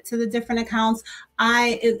benefit to the different accounts.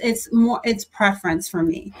 It's preference for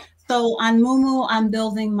me. So on MooMoo, I'm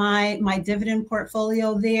building my dividend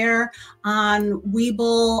portfolio there. On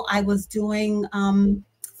Webull, I was doing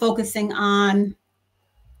focusing on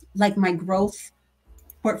like my growth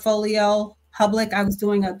portfolio. Public, I was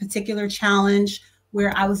doing a particular challenge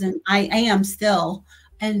where I am still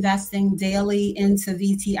investing daily into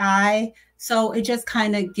VTI. So it just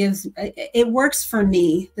kind of it works for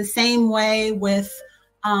me the same way with,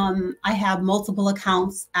 I have multiple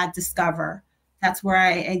accounts at Discover. That's where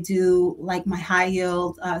I do like my high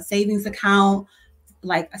yield savings account,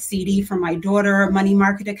 like a CD for my daughter, money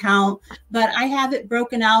market account, but I have it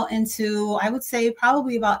broken out into, I would say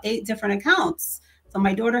probably about 8 different accounts. So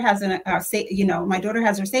my daughter has my daughter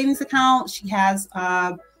has her savings account. She has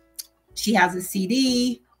a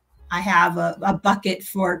CD. I have a bucket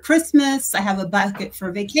for Christmas. I have a bucket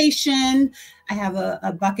for vacation. I have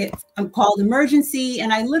a bucket called emergency.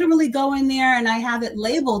 And I literally go in there and I have it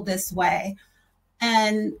labeled this way.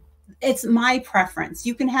 And it's my preference.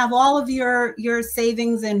 You can have all of your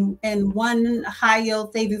savings in one high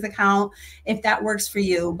yield savings account if that works for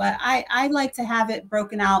you. But I like to have it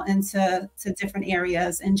broken out into different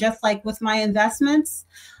areas. And just like with my investments,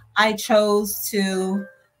 I chose to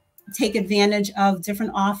take advantage of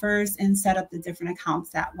different offers and set up the different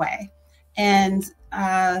accounts that way. And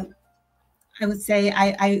I would say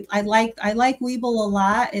I like Webull a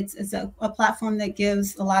lot. It's a platform that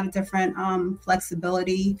gives a lot of different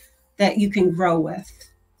flexibility that you can grow with.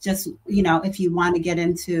 Just, if you want to get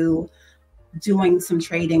into doing some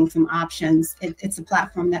trading, some options, it's a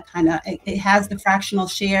platform that kind of, it has the fractional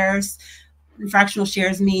shares. Fractional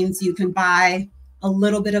shares means you can buy a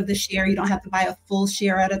little bit of the share. You don't have to buy a full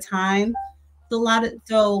share at a time.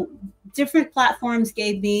 So different platforms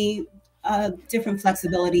gave me different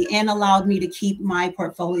flexibility and allowed me to keep my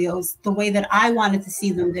portfolios the way that I wanted to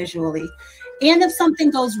see them visually. And if something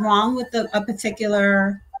goes wrong with a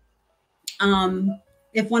particular,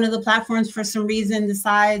 if one of the platforms for some reason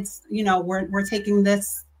decides, we're taking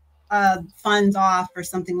this funds off or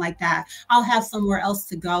something like that, I'll have somewhere else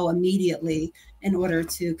to go immediately in order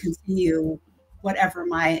to continue whatever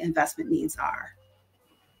my investment needs are.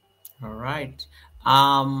 All right.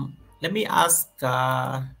 Let me ask,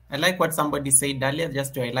 I like what somebody said earlier,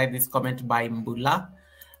 just to highlight this comment by Mbula.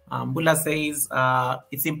 Mbula says,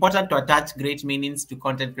 it's important to attach great meanings to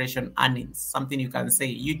content creation earnings. Something you can say,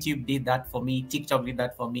 YouTube did that for me, TikTok did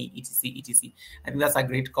that for me, etc, etc. I think that's a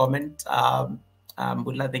great comment.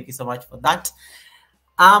 Mbula, thank you so much for that.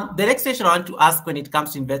 The next question I want to ask when it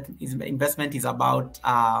comes to investment is about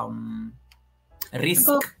risk.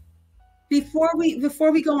 Before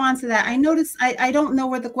we go on to that, I noticed, I don't know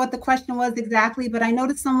what the question was exactly, but I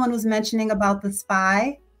noticed someone was mentioning about the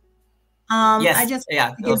SPY. Yes,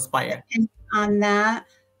 the SPY. On that,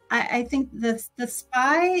 I think the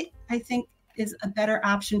SPY, I think, is a better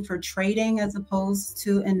option for trading as opposed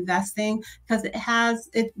to investing, because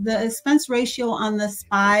the expense ratio on the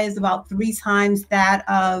SPY is about 3 times that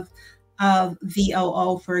of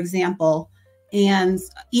VOO, for example, and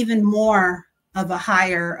even more of a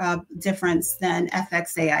higher difference than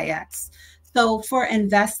FXAIX. So for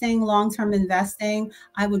investing, long-term investing,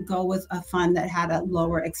 I would go with a fund that had a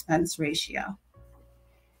lower expense ratio.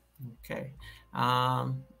 Okay.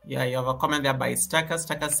 Yeah, you have a comment there by Stacker.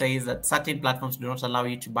 Stacker says that certain platforms do not allow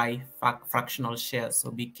you to buy fractional shares, so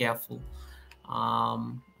be careful.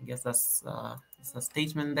 I guess that's a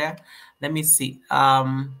statement there. Let me see.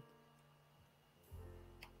 I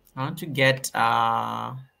want to get...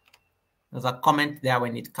 there's a comment there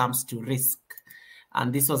when it comes to risk.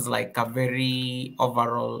 And this was like a very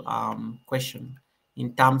overall question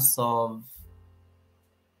in terms of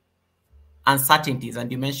uncertainties. And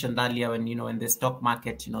you mentioned earlier when the stock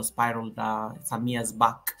market, spiraled some years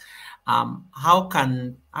back. How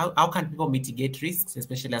can people mitigate risks,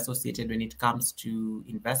 especially associated when it comes to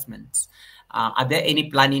investments? Are there any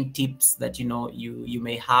planning tips that you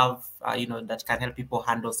may have that can help people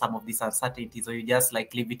handle some of these uncertainties, or you just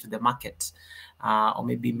like leave it to the market, or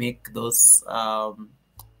maybe make those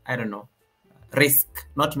I don't know, risk?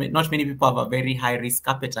 Not many people have a very high risk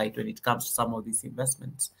appetite when it comes to some of these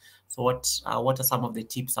investments. So what are some of the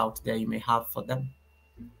tips out there you may have for them?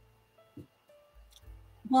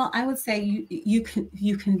 Well, I would say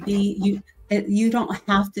You don't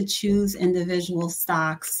have to choose individual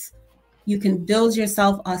stocks. You can build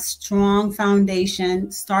yourself a strong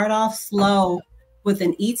foundation. Start off slow with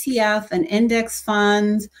an ETF, an index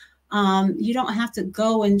fund. You don't have to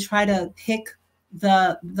go and try to pick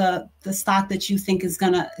the stock that you think is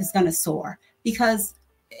gonna soar, because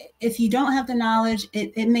if you don't have the knowledge,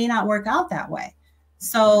 it may not work out that way.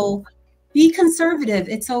 So be conservative.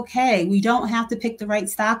 It's okay. We don't have to pick the right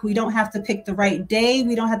stock. We don't have to pick the right day.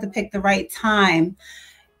 We don't have to pick the right time.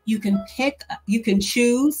 You can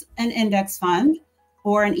choose an index fund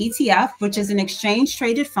or an ETF, which is an exchange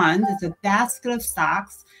traded fund. It's a basket of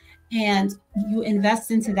stocks, and you invest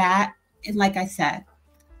into that. And like I said,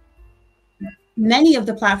 many of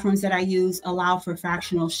the platforms that I use allow for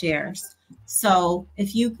fractional shares. So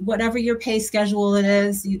if whatever your pay schedule it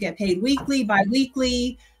is, you get paid weekly,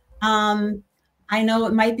 bi-weekly. I know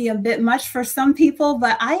it might be a bit much for some people,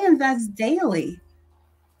 but I invest daily.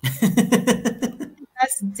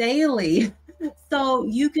 Invest daily. So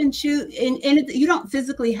you can choose, and you don't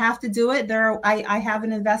physically have to do it. I have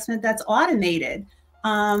an investment that's automated.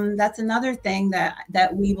 That's another thing that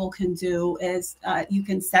Webull can do is you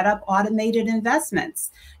can set up automated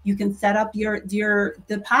investments. You can set up your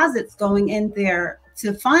deposits going in there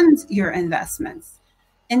to fund your investments.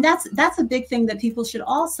 And that's a big thing that people should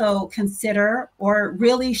also consider, or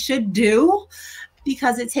really should do,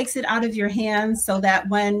 because it takes it out of your hands, so that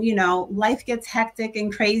when, life gets hectic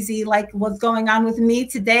and crazy, like what's going on with me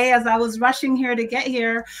today as I was rushing here to get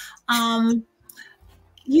here, the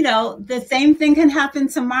same thing can happen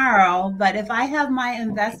tomorrow. But if I have my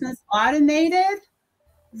investments automated,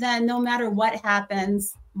 then no matter what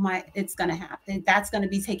happens, it's going to happen. That's going to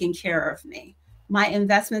be taken care of me. My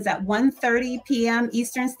investments at 1:30 p.m.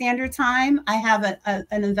 Eastern Standard Time, I have an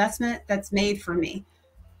investment that's made for me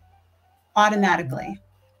automatically.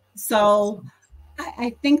 So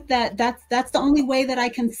I think that's the only way that I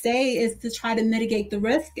can say is to try to mitigate the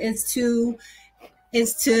risk, is to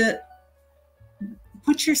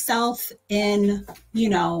put yourself in,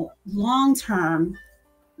 long-term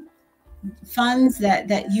funds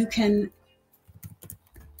that you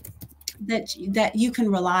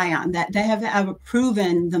can rely on, that have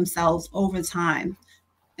proven themselves over time.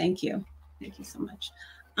 Thank you so much.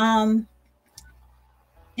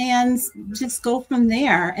 And just go from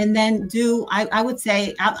there, and then I would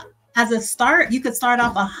say, as a start, you could start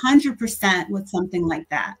off 100% with something like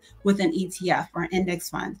that, with an ETF or an index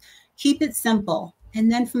fund. Keep it simple. And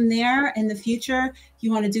then from there, in the future,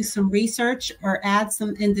 you want to do some research or add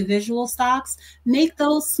some individual stocks. Make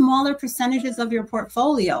those smaller percentages of your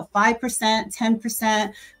portfolio, 5%,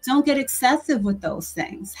 10%. Don't get excessive with those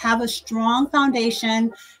things. Have a strong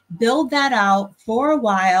foundation, build that out for a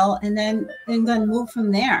while, and then move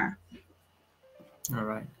from there. All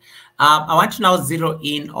right. I want to now zero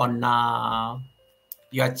in on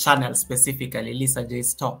your channel specifically, Lisa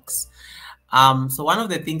J's Talks. So one of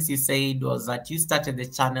the things you said was that you started the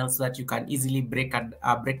channel so that you can easily break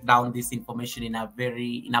down this information in a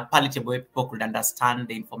palatable way people could understand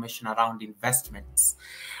the information around investments.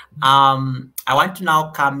 I want to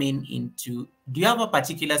now come into, do you have a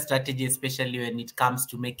particular strategy, especially when it comes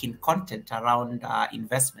to making content around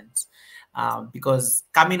investments? Because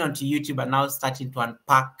coming onto YouTube and now starting to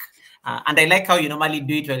unpack, and I like how you normally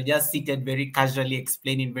do it, where you just seated very casually,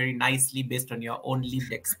 explaining very nicely based on your own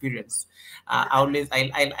lived experience.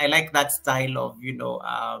 I like that style of,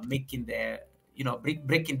 making the,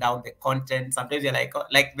 breaking down the content. Sometimes you're like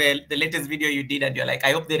the latest video you did, and you're like,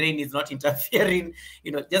 I hope the rain is not interfering,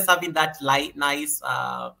 just having that nice,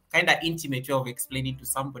 kind of intimate way of explaining to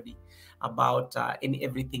somebody about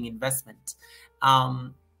everything investment.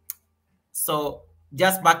 So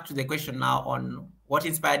just back to the question now on what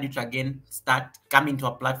inspired you to again start coming to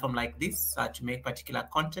a platform like this to make particular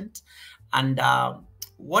content, and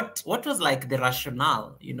what was like the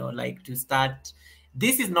rationale, like to start.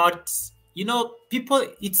 This is not, people,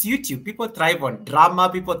 it's YouTube. People thrive on drama.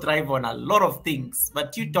 People thrive on a lot of things,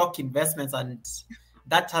 but you talk investments, and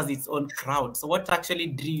that has its own crowd. So what actually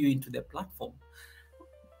drew you into the platform?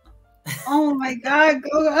 Oh my God,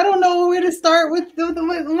 I don't know where to start with.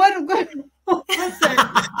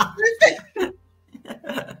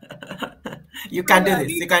 You can do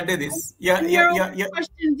this. You can do this. You're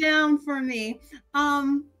question down for me.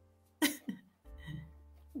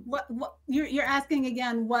 What you're asking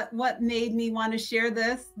again? What made me want to share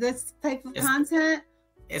this type of content?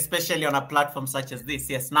 Especially on a platform such as this.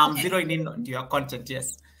 Yes. Now I'm zeroing in on your content.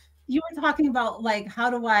 Yes. You were talking about like how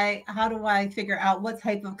do I figure out what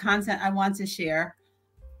type of content I want to share?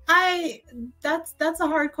 That's a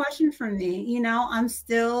hard question for me. I'm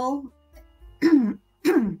still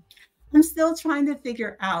I'm still trying to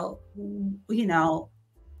figure out, you know,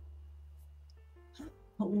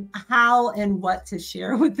 how and what to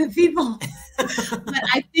share with the people. But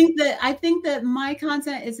I think that my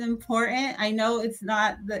content is important. I know it's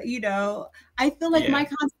not the, you know, I feel like my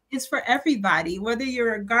content is for everybody, whether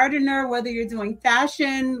you're a gardener, whether you're doing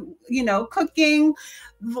fashion, you know, cooking.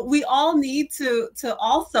 We all need to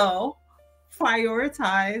also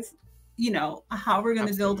prioritize, you know, how we're going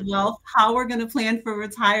to build wealth, how we're going to plan for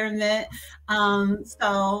retirement.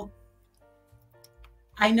 So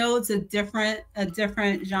I know it's a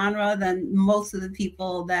different genre than most of the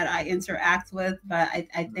people that I interact with, but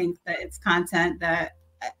I think that it's content that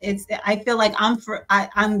I feel like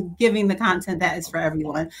I'm giving the content that is for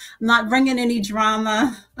everyone. I'm not bringing any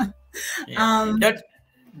drama.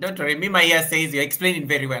 Don't worry. Me, my ear says you're explaining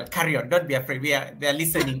very well. Carry on. Don't be afraid. They're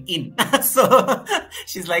listening in. So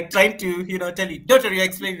she's like trying to, you know, tell you, don't worry, you're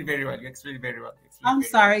explaining very well. You're explaining very well. I'm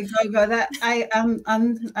sorry, go. That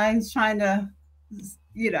I'm trying to,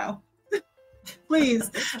 you know, please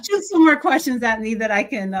shoot some more questions at me that I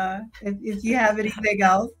can, if you have anything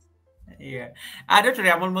else. Yeah, don't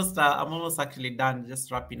worry. I'm almost actually done.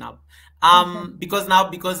 Just wrapping up. Because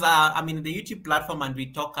I mean the YouTube platform, and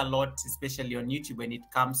we talk a lot, especially on YouTube, when it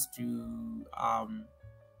comes to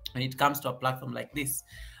a platform like this.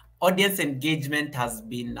 Audience engagement has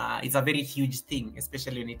been is a very huge thing,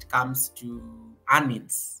 especially when it comes to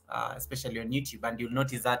earnings, especially on YouTube. And you'll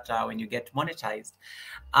notice that when you get monetized.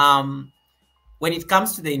 When it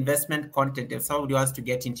comes to the investment content, if somebody wants to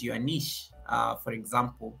get into your niche, for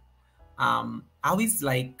example, how is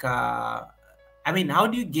like, I mean, how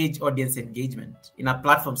do you gauge audience engagement in a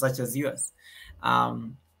platform such as yours?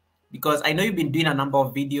 Because I know you've been doing a number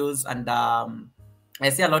of videos, and I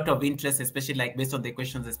see a lot of interest, especially like based on the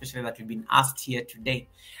questions, especially that we've been asked here today.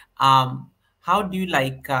 How do you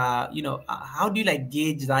like, how do you like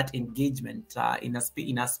gauge that engagement in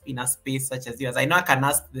a space such as yours? I know I can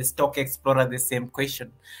ask the Stock Explorer the same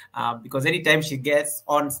question, because anytime she gets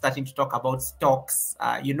on starting to talk about stocks,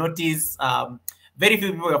 you notice very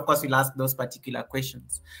few people, of course, will ask those particular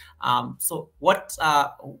questions. So what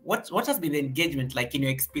has been the engagement like in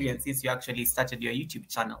your experience since you actually started your YouTube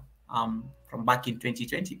channel from back in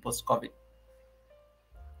 2020 post-COVID?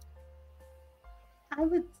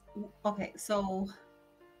 Okay, so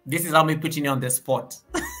this is how me putting you on the spot.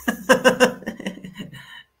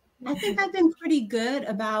 I think I've been pretty good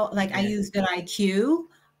about, like, I use vidIQ.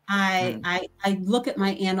 I look at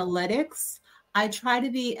my analytics. I try to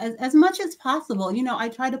be as much as possible. You know, I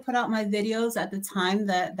try to put out my videos at the time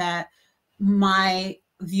that my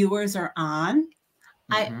viewers are on.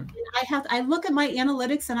 I look at my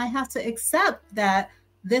analytics, and I have to accept that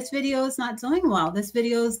this video is not doing well. This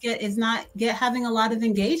video is not having a lot of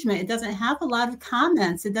engagement. It doesn't have a lot of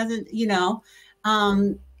comments. It doesn't, you know,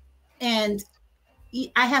 and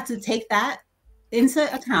I have to take that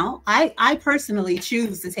into account. I personally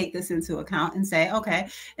choose to take this into account and say, okay,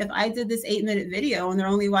 if I did this 8-minute video and they're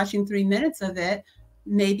only watching 3 minutes of it,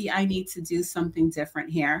 maybe I need to do something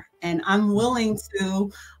different here. And I'm willing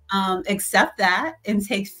to accept that and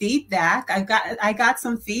take feedback. I got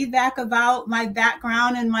some feedback about my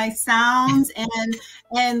background and my sounds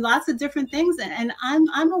and lots of different things. And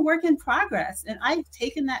I'm a work in progress. And I've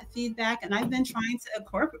taken that feedback, and I've been trying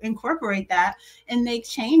to incorporate that and make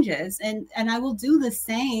changes. And I will do the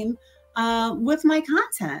same with my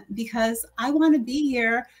content, because I want to be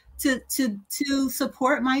here to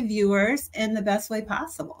support my viewers in the best way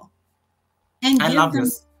possible, and give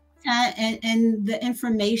them and the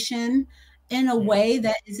information in a way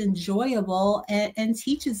that is enjoyable and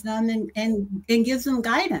teaches them and gives them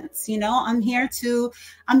guidance. You know, I'm here to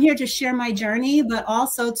share my journey, but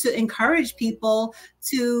also to encourage people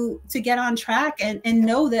to get on track and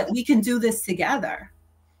know that we can do this together.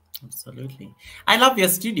 Absolutely. I love your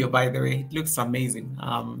studio, by the way. It looks amazing.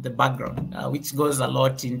 The background, which goes a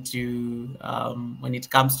lot into when it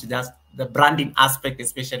comes to just the branding aspect,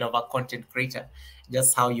 especially of a content creator,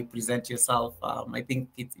 just how you present yourself. I think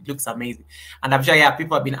it looks amazing. And I'm sure, yeah,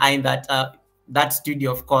 people have been eyeing that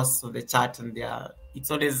studio, of course, so the chat, and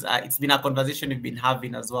it's always, it's been a conversation we've been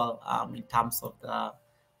having as well in terms of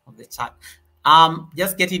the chat.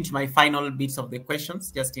 Just getting to my final bits of the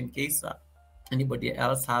questions, just in case anybody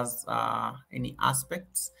else has any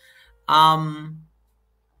aspects.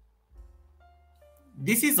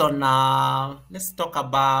 This is on, let's talk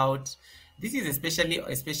about, this is especially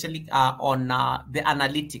on the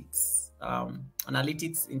analytics.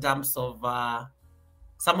 Analytics in terms of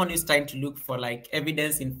someone who's trying to look for like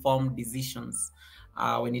evidence-informed decisions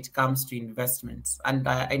when it comes to investments. And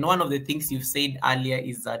I know one of the things you've said earlier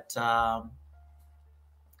is that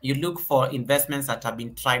you look for investments that have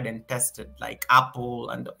been tried and tested, like Apple,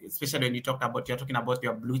 and especially when you're talking about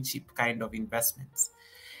your blue chip kind of investments.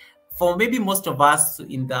 For maybe most of us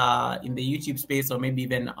in the YouTube space, or maybe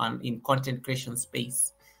even in content creation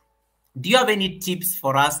space, do you have any tips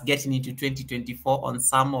for us getting into 2024 on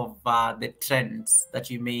some of the trends that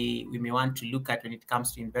we may want to look at when it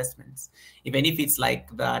comes to investments? Even if it's like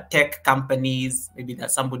the tech companies, maybe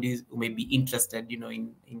there's somebody who may be interested,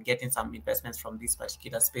 in getting some investments from these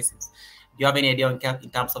particular spaces. Do you have any idea in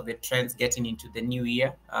terms of the trends getting into the new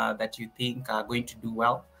year that you think are going to do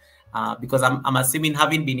well? Because I'm assuming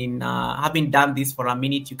having done this for a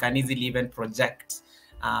minute, you can easily even project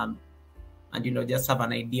and just have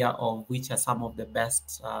an idea of which are some of the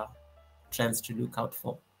best trends to look out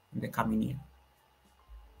for in the coming year.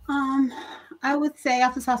 I would say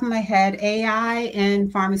off the top of my head, AI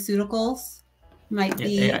and pharmaceuticals might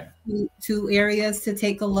be two areas to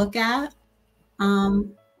take a look at.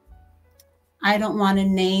 I don't want to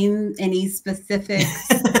name any specifics,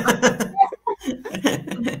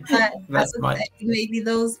 but maybe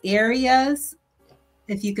those areas,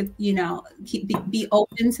 if you could, be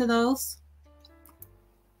open to those.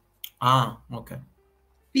 Okay.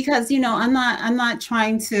 Because I'm not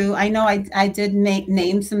trying to. I know I did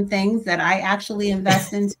name some things that I actually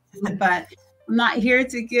invest into, but I'm not here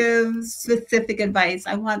to give specific advice.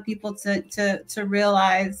 I want people to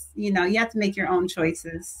realize, you have to make your own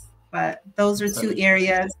choices. But those are two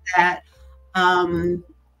areas that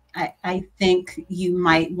I think you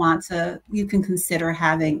can consider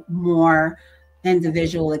having more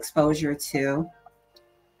individual exposure to.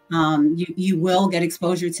 You will get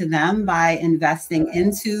exposure to them by investing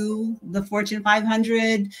into the Fortune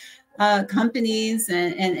 500 companies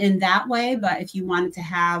and in that way. But if you wanted to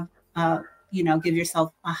have, give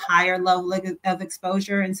yourself a higher level of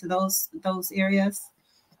exposure into those areas.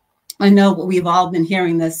 I know we've all been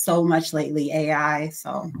hearing this so much lately, AI.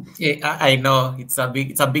 So yeah, I know it's a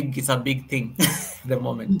big thing at the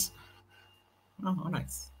moment. Oh,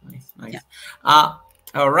 nice. Yeah.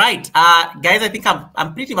 All right, guys, I think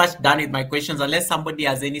I'm pretty much done with my questions, unless somebody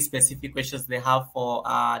has any specific questions they have for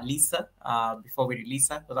Lisa before we release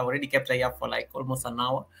her, because I've already kept her here for like almost an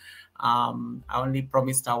hour. I only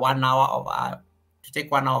promised her 1 hour to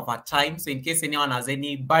take 1 hour of her time. So in case anyone has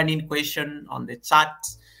any burning question on the chat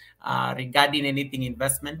regarding anything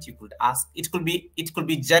investment, you could ask. It could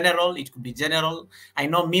be general. I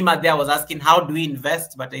know Mima there was asking how do we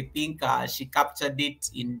invest, but I think she captured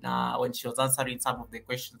it in when she was answering some of the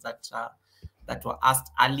questions that were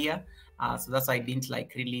asked earlier. So that's why I didn't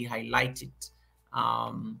really highlight it.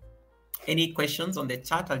 Any questions on the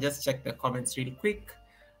chat? I'll just check the comments really quick.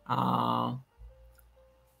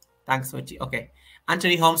 Thanks, Ochi. Okay.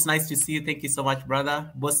 Anthony Holmes, nice to see you. Thank you so much,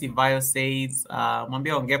 brother. Bossy Vio says,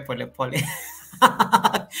 Mwambie onge pole pole.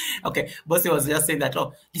 Okay. Bossy was just saying that,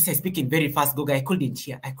 Lisa is speaking very fast, Goga. I couldn't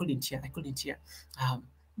hear.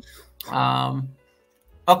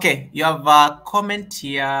 Okay. You have a comment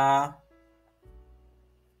here.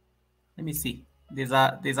 Let me see. There's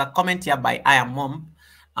a comment here by I Am Mom.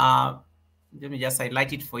 Let me just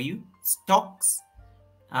highlight it for you. Stocks.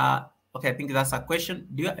 Okay, I think that's a question.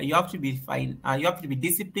 You have to be fine? You have to be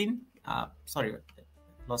disciplined. Sorry,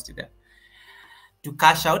 lost it there. To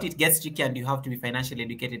cash out, it gets tricky, and you have to be financially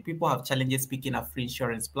educated. People have challenges picking a free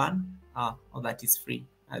insurance plan, or that is free.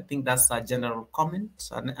 I think that's a general comment.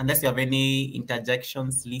 Unless you have any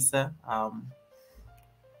interjections, Lisa.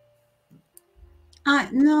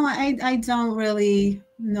 No, I don't really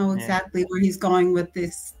know exactly where he's going with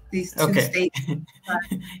these two statements.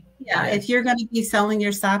 But yeah, if you're going to be selling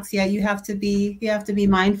your stocks, you have to be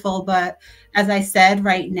mindful. But as I said,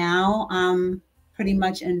 right now, pretty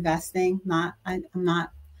much investing. I'm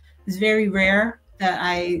not. It's very rare that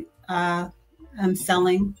I am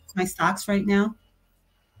selling my stocks right now.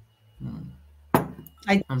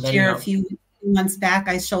 I share a few months back.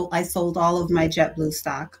 I sold all of my JetBlue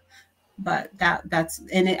stock, but that's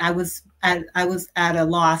in it. I was at a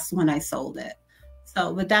loss when I sold it.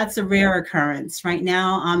 So, but that's a rare occurrence. Right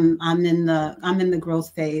now, I'm in the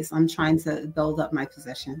growth phase. I'm trying to build up my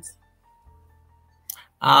positions.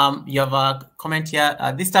 You have a comment here.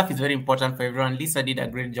 This stuff is very important for everyone. Lisa did a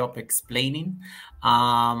great job explaining.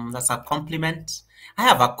 That's a compliment. I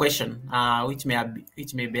have a question, which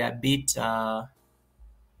may be a bit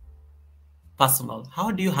personal.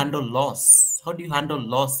 How do you handle loss?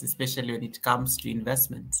 Especially when it comes to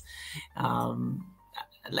investments?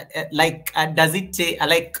 Does it take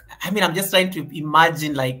I'm just trying to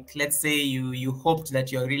imagine, let's say you hoped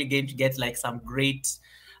that you're really going to get some great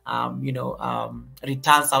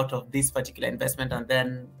returns out of this particular investment, and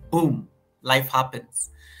then boom, life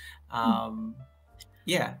happens.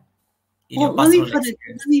 Yeah. Well, let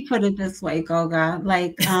me put it this way, Goga.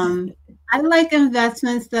 Like, I like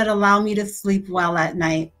investments that allow me to sleep well at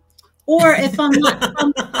night. Or if I'm not,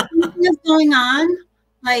 something is going on,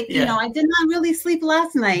 like, you know, I did not really sleep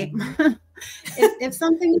last night. If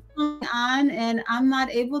something is going on and I'm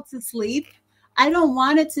not able to sleep, I don't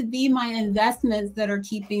want it to be my investments that are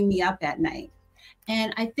keeping me up at night.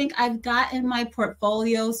 And I think I've gotten my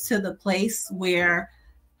portfolios to the place where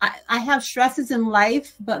I have stresses in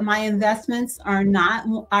life, but my investments are not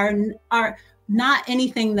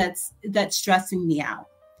anything that's stressing me out.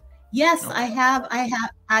 Yes, okay.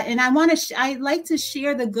 And I like to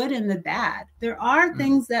share the good and the bad. There are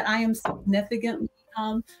things that I am significantly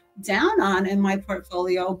down on in my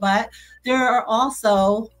portfolio, but there are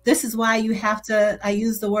also, this is why you have to, I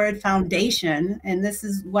use the word foundation, and this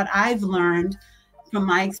is what I've learned from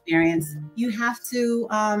my experience. You have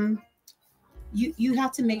to, you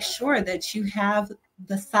have to make sure that you have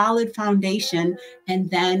the solid foundation and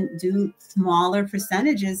then do smaller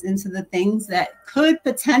percentages into the things that could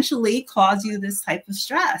potentially cause you this type of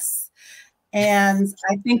stress. And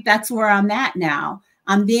I think that's where I'm at now.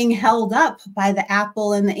 I'm being held up by the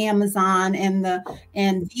Apple and the Amazon and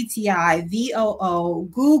VTI, VOO,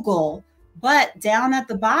 Google, but down at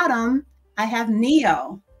the bottom, I have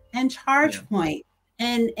Neo and ChargePoint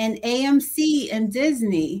and AMC and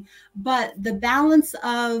Disney. But the balance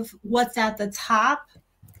of what's at the top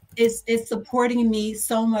is supporting me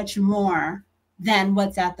so much more than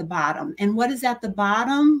what's at the bottom. And what is at the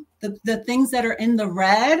bottom, the things that are in the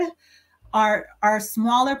red are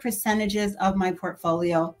smaller percentages of my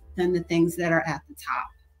portfolio than the things that are at the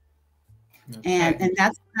top. Okay. And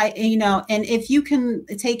that's, you know, and if you can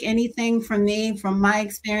take anything from me, from my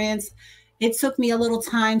experience, it took me a little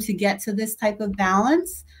time to get to this type of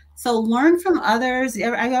balance. So learn from others.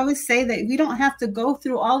 I always say that we don't have to go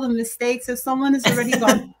through all the mistakes. If someone has already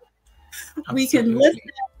gone, we can listen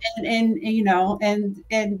and you know, and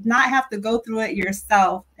not have to go through it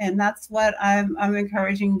yourself. And that's what I'm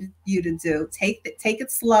encouraging you to do. Take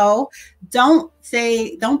it slow. Don't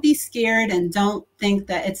be scared, and don't think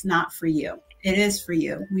that it's not for you. It is for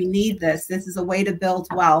you. We need this. This is a way to build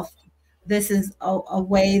wealth. This is a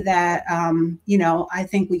way that, you know, I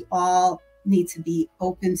think we all need to be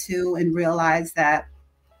open to and realize that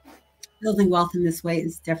building wealth in this way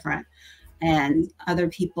is different. And other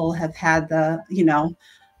people have had the, you know,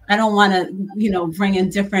 I don't want to, you know, bring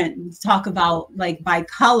in talk about like by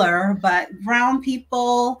color, but brown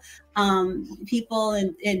people, people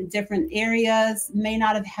in different areas may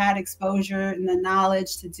not have had exposure and the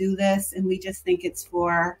knowledge to do this. And we just think it's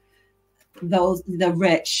for the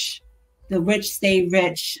rich. The rich stay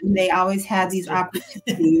rich, and they always have these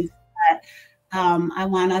opportunities. But I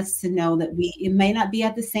want us to know that it may not be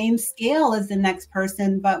at the same scale as the next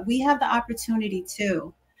person, but we have the opportunity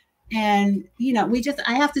too. And, you know,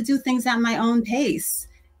 I have to do things at my own pace,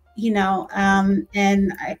 you know,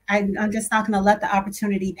 and I'm just not going to let the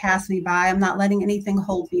opportunity pass me by. I'm not letting anything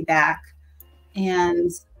hold me back. And,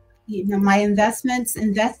 you know, my investing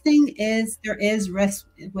there is risk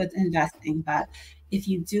with investing, but if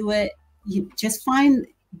you do it, you just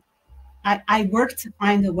I work to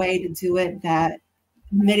find a way to do it that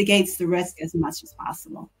mitigates the risk as much as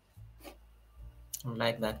possible. I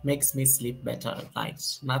like that. Makes me sleep better at night.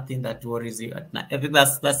 Nothing that worries you at night. I think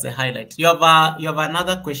that's the highlight. You have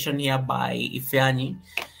another question here by Ifeanyi.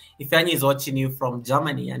 Ifeanyi is watching you from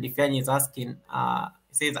Germany, and Ifeanyi is asking,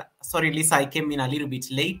 says, sorry, Lisa, I came in a little bit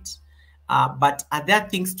late, but are there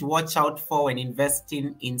things to watch out for when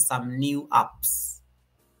investing in some new apps?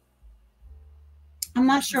 I'm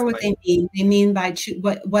not sure what they mean. They mean by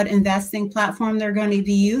what investing platform they're going to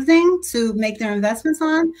be using to make their investments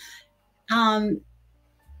on. I'm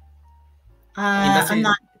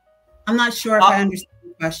not sure if I understand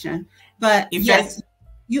the question, but yes,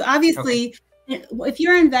 you obviously, if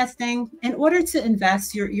you're investing, in order to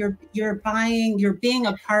invest, you're being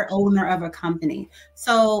a part owner of a company.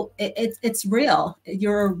 So it's real.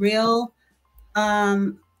 You're a real,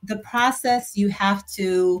 the process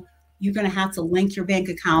you're going to have to link your bank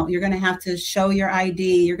account. You're going to have to show your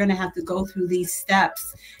ID. You're going to have to go through these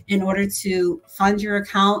steps in order to fund your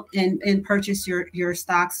account and purchase your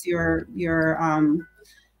stocks, your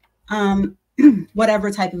whatever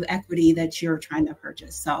type of equity that you're trying to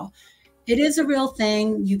purchase. So it is a real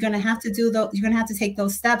thing. You're going to have to you're going to have to take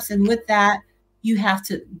those steps. And with that, you have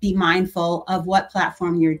to be mindful of what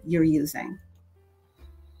platform you're using.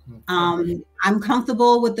 Okay. I'm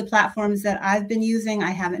comfortable with the platforms that I've been using.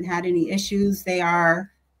 I haven't had any issues. They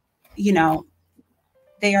are, you know,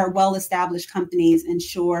 they are well-established companies,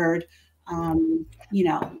 insured. You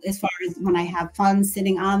know, as far as when I have funds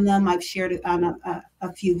sitting on them, I've shared on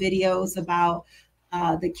a few videos about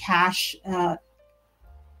the cash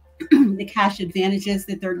the cash advantages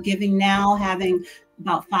that they're giving now, having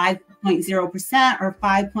about 5.0% or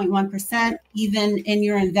 5.1% even in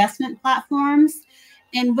your investment platforms.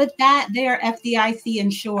 And with that, they are FDIC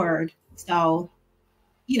insured. So,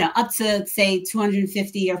 you know, up to say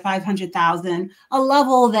 250 or 500,000, a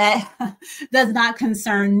level that does not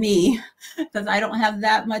concern me because I don't have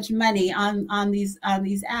that much money on these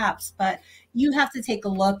apps. But you have to take a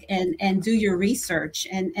look and do your research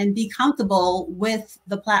and be comfortable with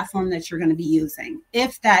the platform that you're going to be using,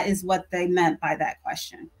 if that is what they meant by that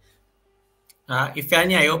question.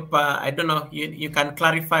 Ifeanyi, I hope, I don't know, you can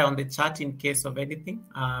clarify on the chat in case of anything,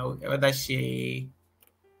 whether she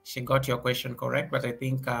got your question correct, but I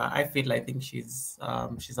think I think she's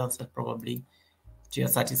answered probably to your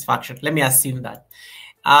satisfaction. Let me assume that.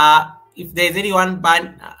 If there's anyone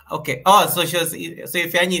okay. Oh, so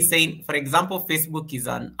Ifeanyi is saying, for example, Facebook is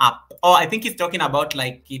an app. Oh, I think he's talking about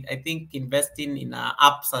like I think investing in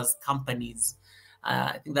apps as companies.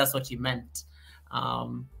 I think that's what he meant.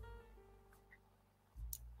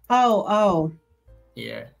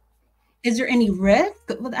 Yeah. Is there any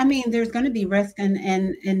risk? I mean, there's going to be risk in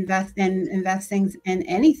investing in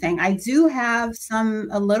anything. I do have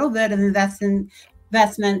a little bit of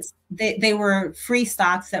investments. They were free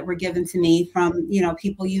stocks that were given to me from, you know,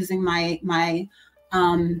 people using my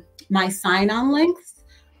sign-on links.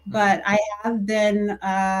 But I have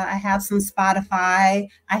some Spotify,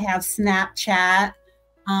 I have Snapchat,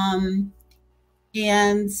 and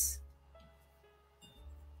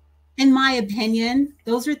in my opinion,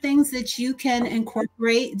 those are things that you can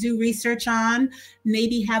incorporate, do research on,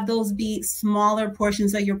 maybe have those be smaller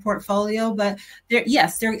portions of your portfolio. But there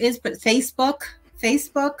is, but Facebook,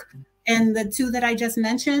 and the two that I just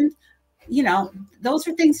mentioned, you know, those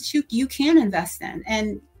are things that you can invest in.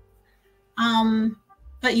 And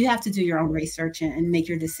but you have to do your own research and make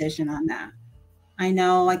your decision on that. I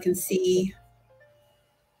know I can see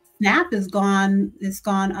Snap has gone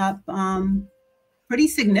up pretty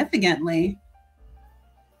significantly.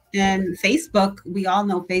 And Facebook, we all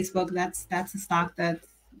know Facebook, that's a stock that's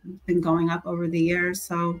been going up over the years.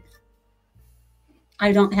 So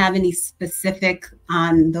I don't have any specific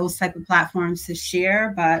on those type of platforms to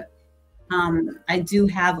share, but I do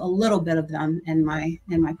have a little bit of them in my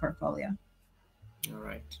portfolio. All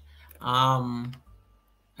right.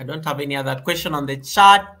 I don't have any other question on the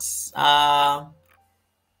chat.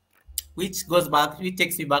 Which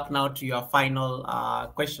takes me back now to your final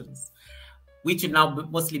questions, which will now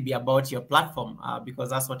mostly be about your platform, because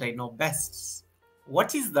that's what I know best.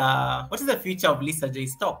 What is the future of Lisa J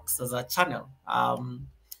Stocks as a channel?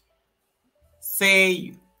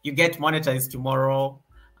 Say you get monetized tomorrow.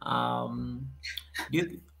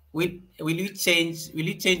 Will you change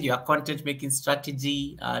your content making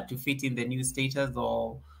strategy to fit in the new status,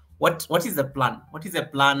 or what is the plan? What is the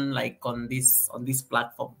plan like on this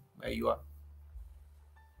platform where you are?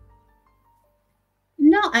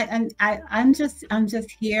 No, I'm just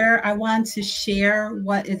here. I want to share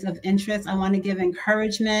what is of interest. I want to give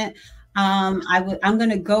encouragement. I'm going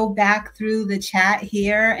to go back through the chat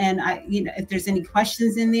here, and if there's any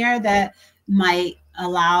questions in there that might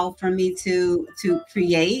allow for me to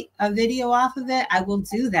create a video off of it, I will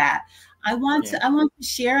do that. I want to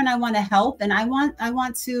share, and I want to help, and I want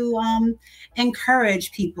to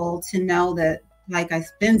encourage people to know that, like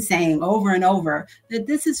I've been saying over and over, that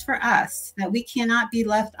this is for us, that we cannot be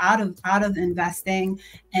left out of investing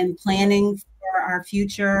and planning for our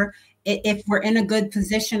future. If we're in a good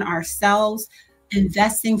position ourselves,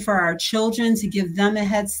 investing for our children to give them a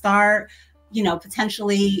head start,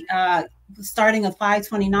 potentially starting a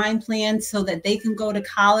 529 plan so that they can go to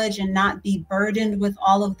college and not be burdened with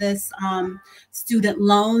all of this student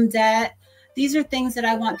loan debt. These are things that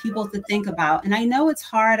I want people to think about. And I know it's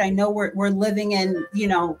hard. I know we're living in,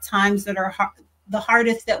 times that are the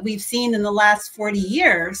hardest that we've seen in the last 40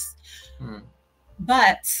 years.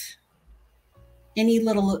 But any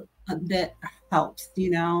little bit helps.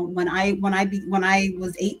 When I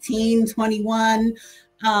was 18, 21,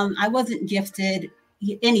 I wasn't gifted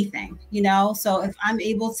anything, so if I'm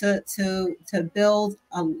able to build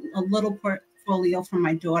a little portfolio for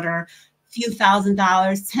my daughter, few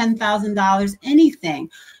 $1,000s, $10,000, anything,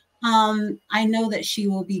 I know that she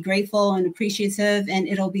will be grateful and appreciative, and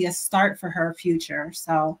it'll be a start for her future.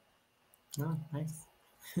 So nice.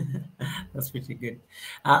 That's pretty good.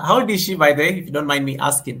 How old is she, by the way, if you don't mind me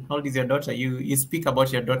asking? How old is your daughter? You speak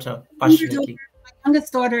about your daughter passionately. My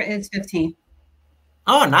youngest daughter is 15.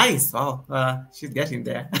 Oh, nice. Oh, she's getting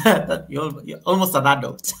there. You're almost an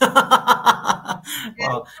adult. Wow.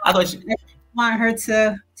 I thought she, I want her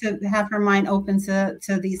to have her mind open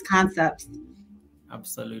to these concepts.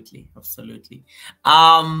 absolutely, absolutely.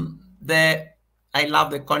 The I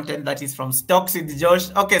love the content that is from Stocks with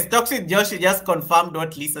Josh. Okay, Stocks with Josh, she just confirmed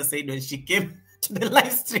what Lisa said when she came to the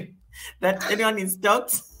live stream. That anyone in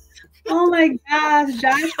stocks? Oh my gosh,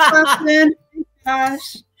 Josh Clufton,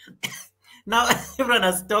 Josh. Now everyone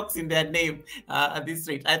has stocks in their name at this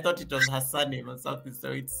rate. I thought it was her surname or something.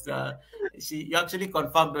 So it's you actually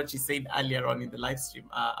confirmed what she said earlier on in the live stream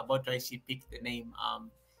about why she picked the name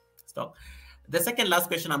stock. The second last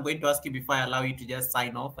question I'm going to ask you before I allow you to just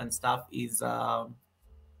sign off and stuff is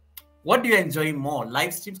what do you enjoy more,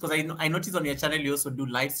 live streams? Because I noticed on your channel you also do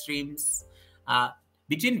live streams.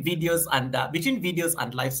 Between videos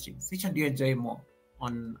and live streams, which one do you enjoy more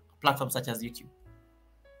on platforms such as YouTube?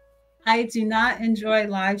 I do not enjoy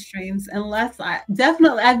live streams unless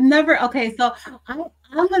I've never, okay, so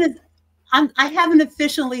I haven't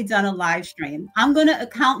officially done a live stream. I'm going to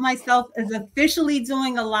account myself as officially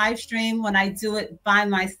doing a live stream when I do it by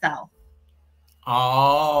myself.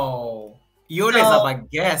 Oh, you always have a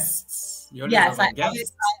guest. Yes, I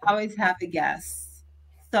always have a guest.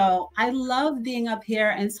 So I love being up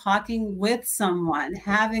here and talking with someone,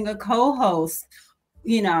 having a co-host,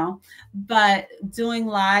 you know, but doing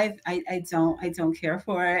live, I don't care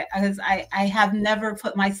for it because I have never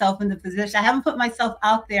put myself in the position. I haven't put myself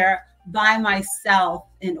out there by myself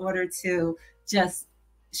in order to just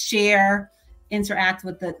share, interact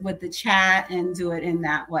with the chat and do it in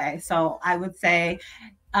that way. So I would say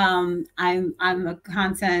I'm a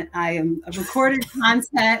content, I am a recorded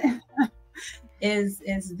content is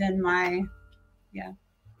been my, yeah.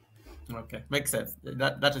 Okay, makes sense.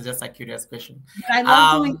 That is just a curious question. But I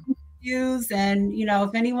love doing interviews, and you know,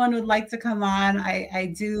 if anyone would like to come on,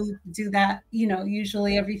 I do that. You know,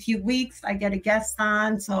 usually every few weeks I get a guest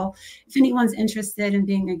on. So if anyone's interested in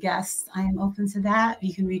being a guest, I am open to that.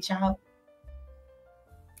 You can reach out.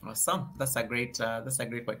 Awesome. That's a great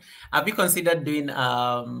point. Have you considered doing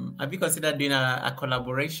a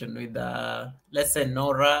collaboration with let's say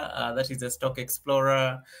Nora, that is a stock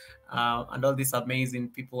explorer, and all these amazing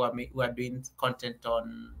people who are doing content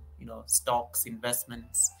on, you know, stocks,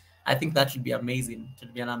 investments? I think that should be amazing. It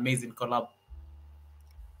would be an amazing collab.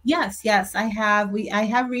 Yes, I have. I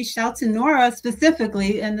have reached out to Nora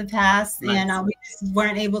specifically in the past, nice. And we just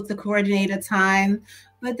weren't able to coordinate a time.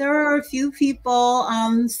 But there are a few people,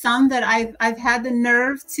 some that I've had the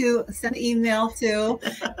nerve to send an email to.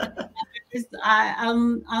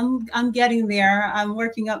 I'm getting there. I'm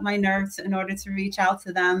working up my nerves in order to reach out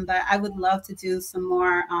to them. But I would love to do some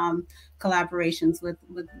more collaborations with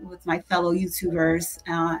my fellow YouTubers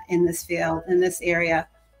in this field, in this area.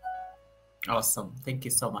 Awesome. Thank you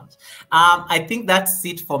so much. I think that's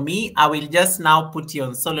it for me. I will just now put you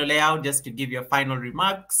on solo layout just to give your final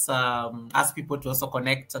remarks. Ask people to also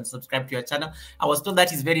connect and subscribe to your channel. I was told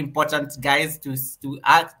that is very important, guys, to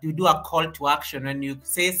do a call to action. When you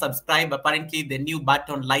say subscribe, apparently the new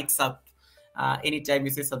button lights up anytime you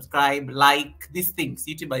say subscribe, like these things.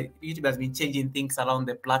 YouTube has been changing things around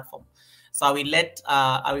the platform. So I will let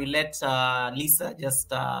Lisa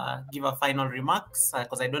just give her final remarks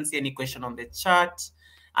because I don't see any question on the chat.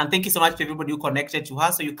 And thank you so much to everybody who connected to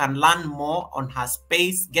her. So you can learn more on her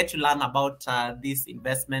space, get to learn about these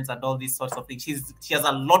investments and all these sorts of things. She has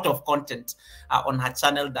a lot of content on her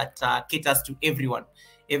channel that caters to everyone.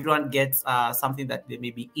 Everyone gets something that they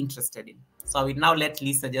may be interested in. So I will now let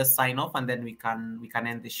Lisa just sign off, and then we can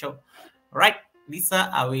end the show. All right. Lisa,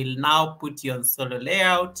 I will now put you on solo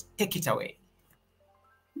layout. Take it away.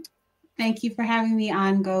 Thank you for having me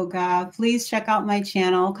on, Goga. Please check out my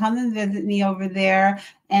channel. Come and visit me over there,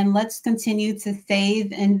 and let's continue to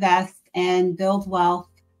save, invest, and build wealth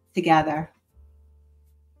together.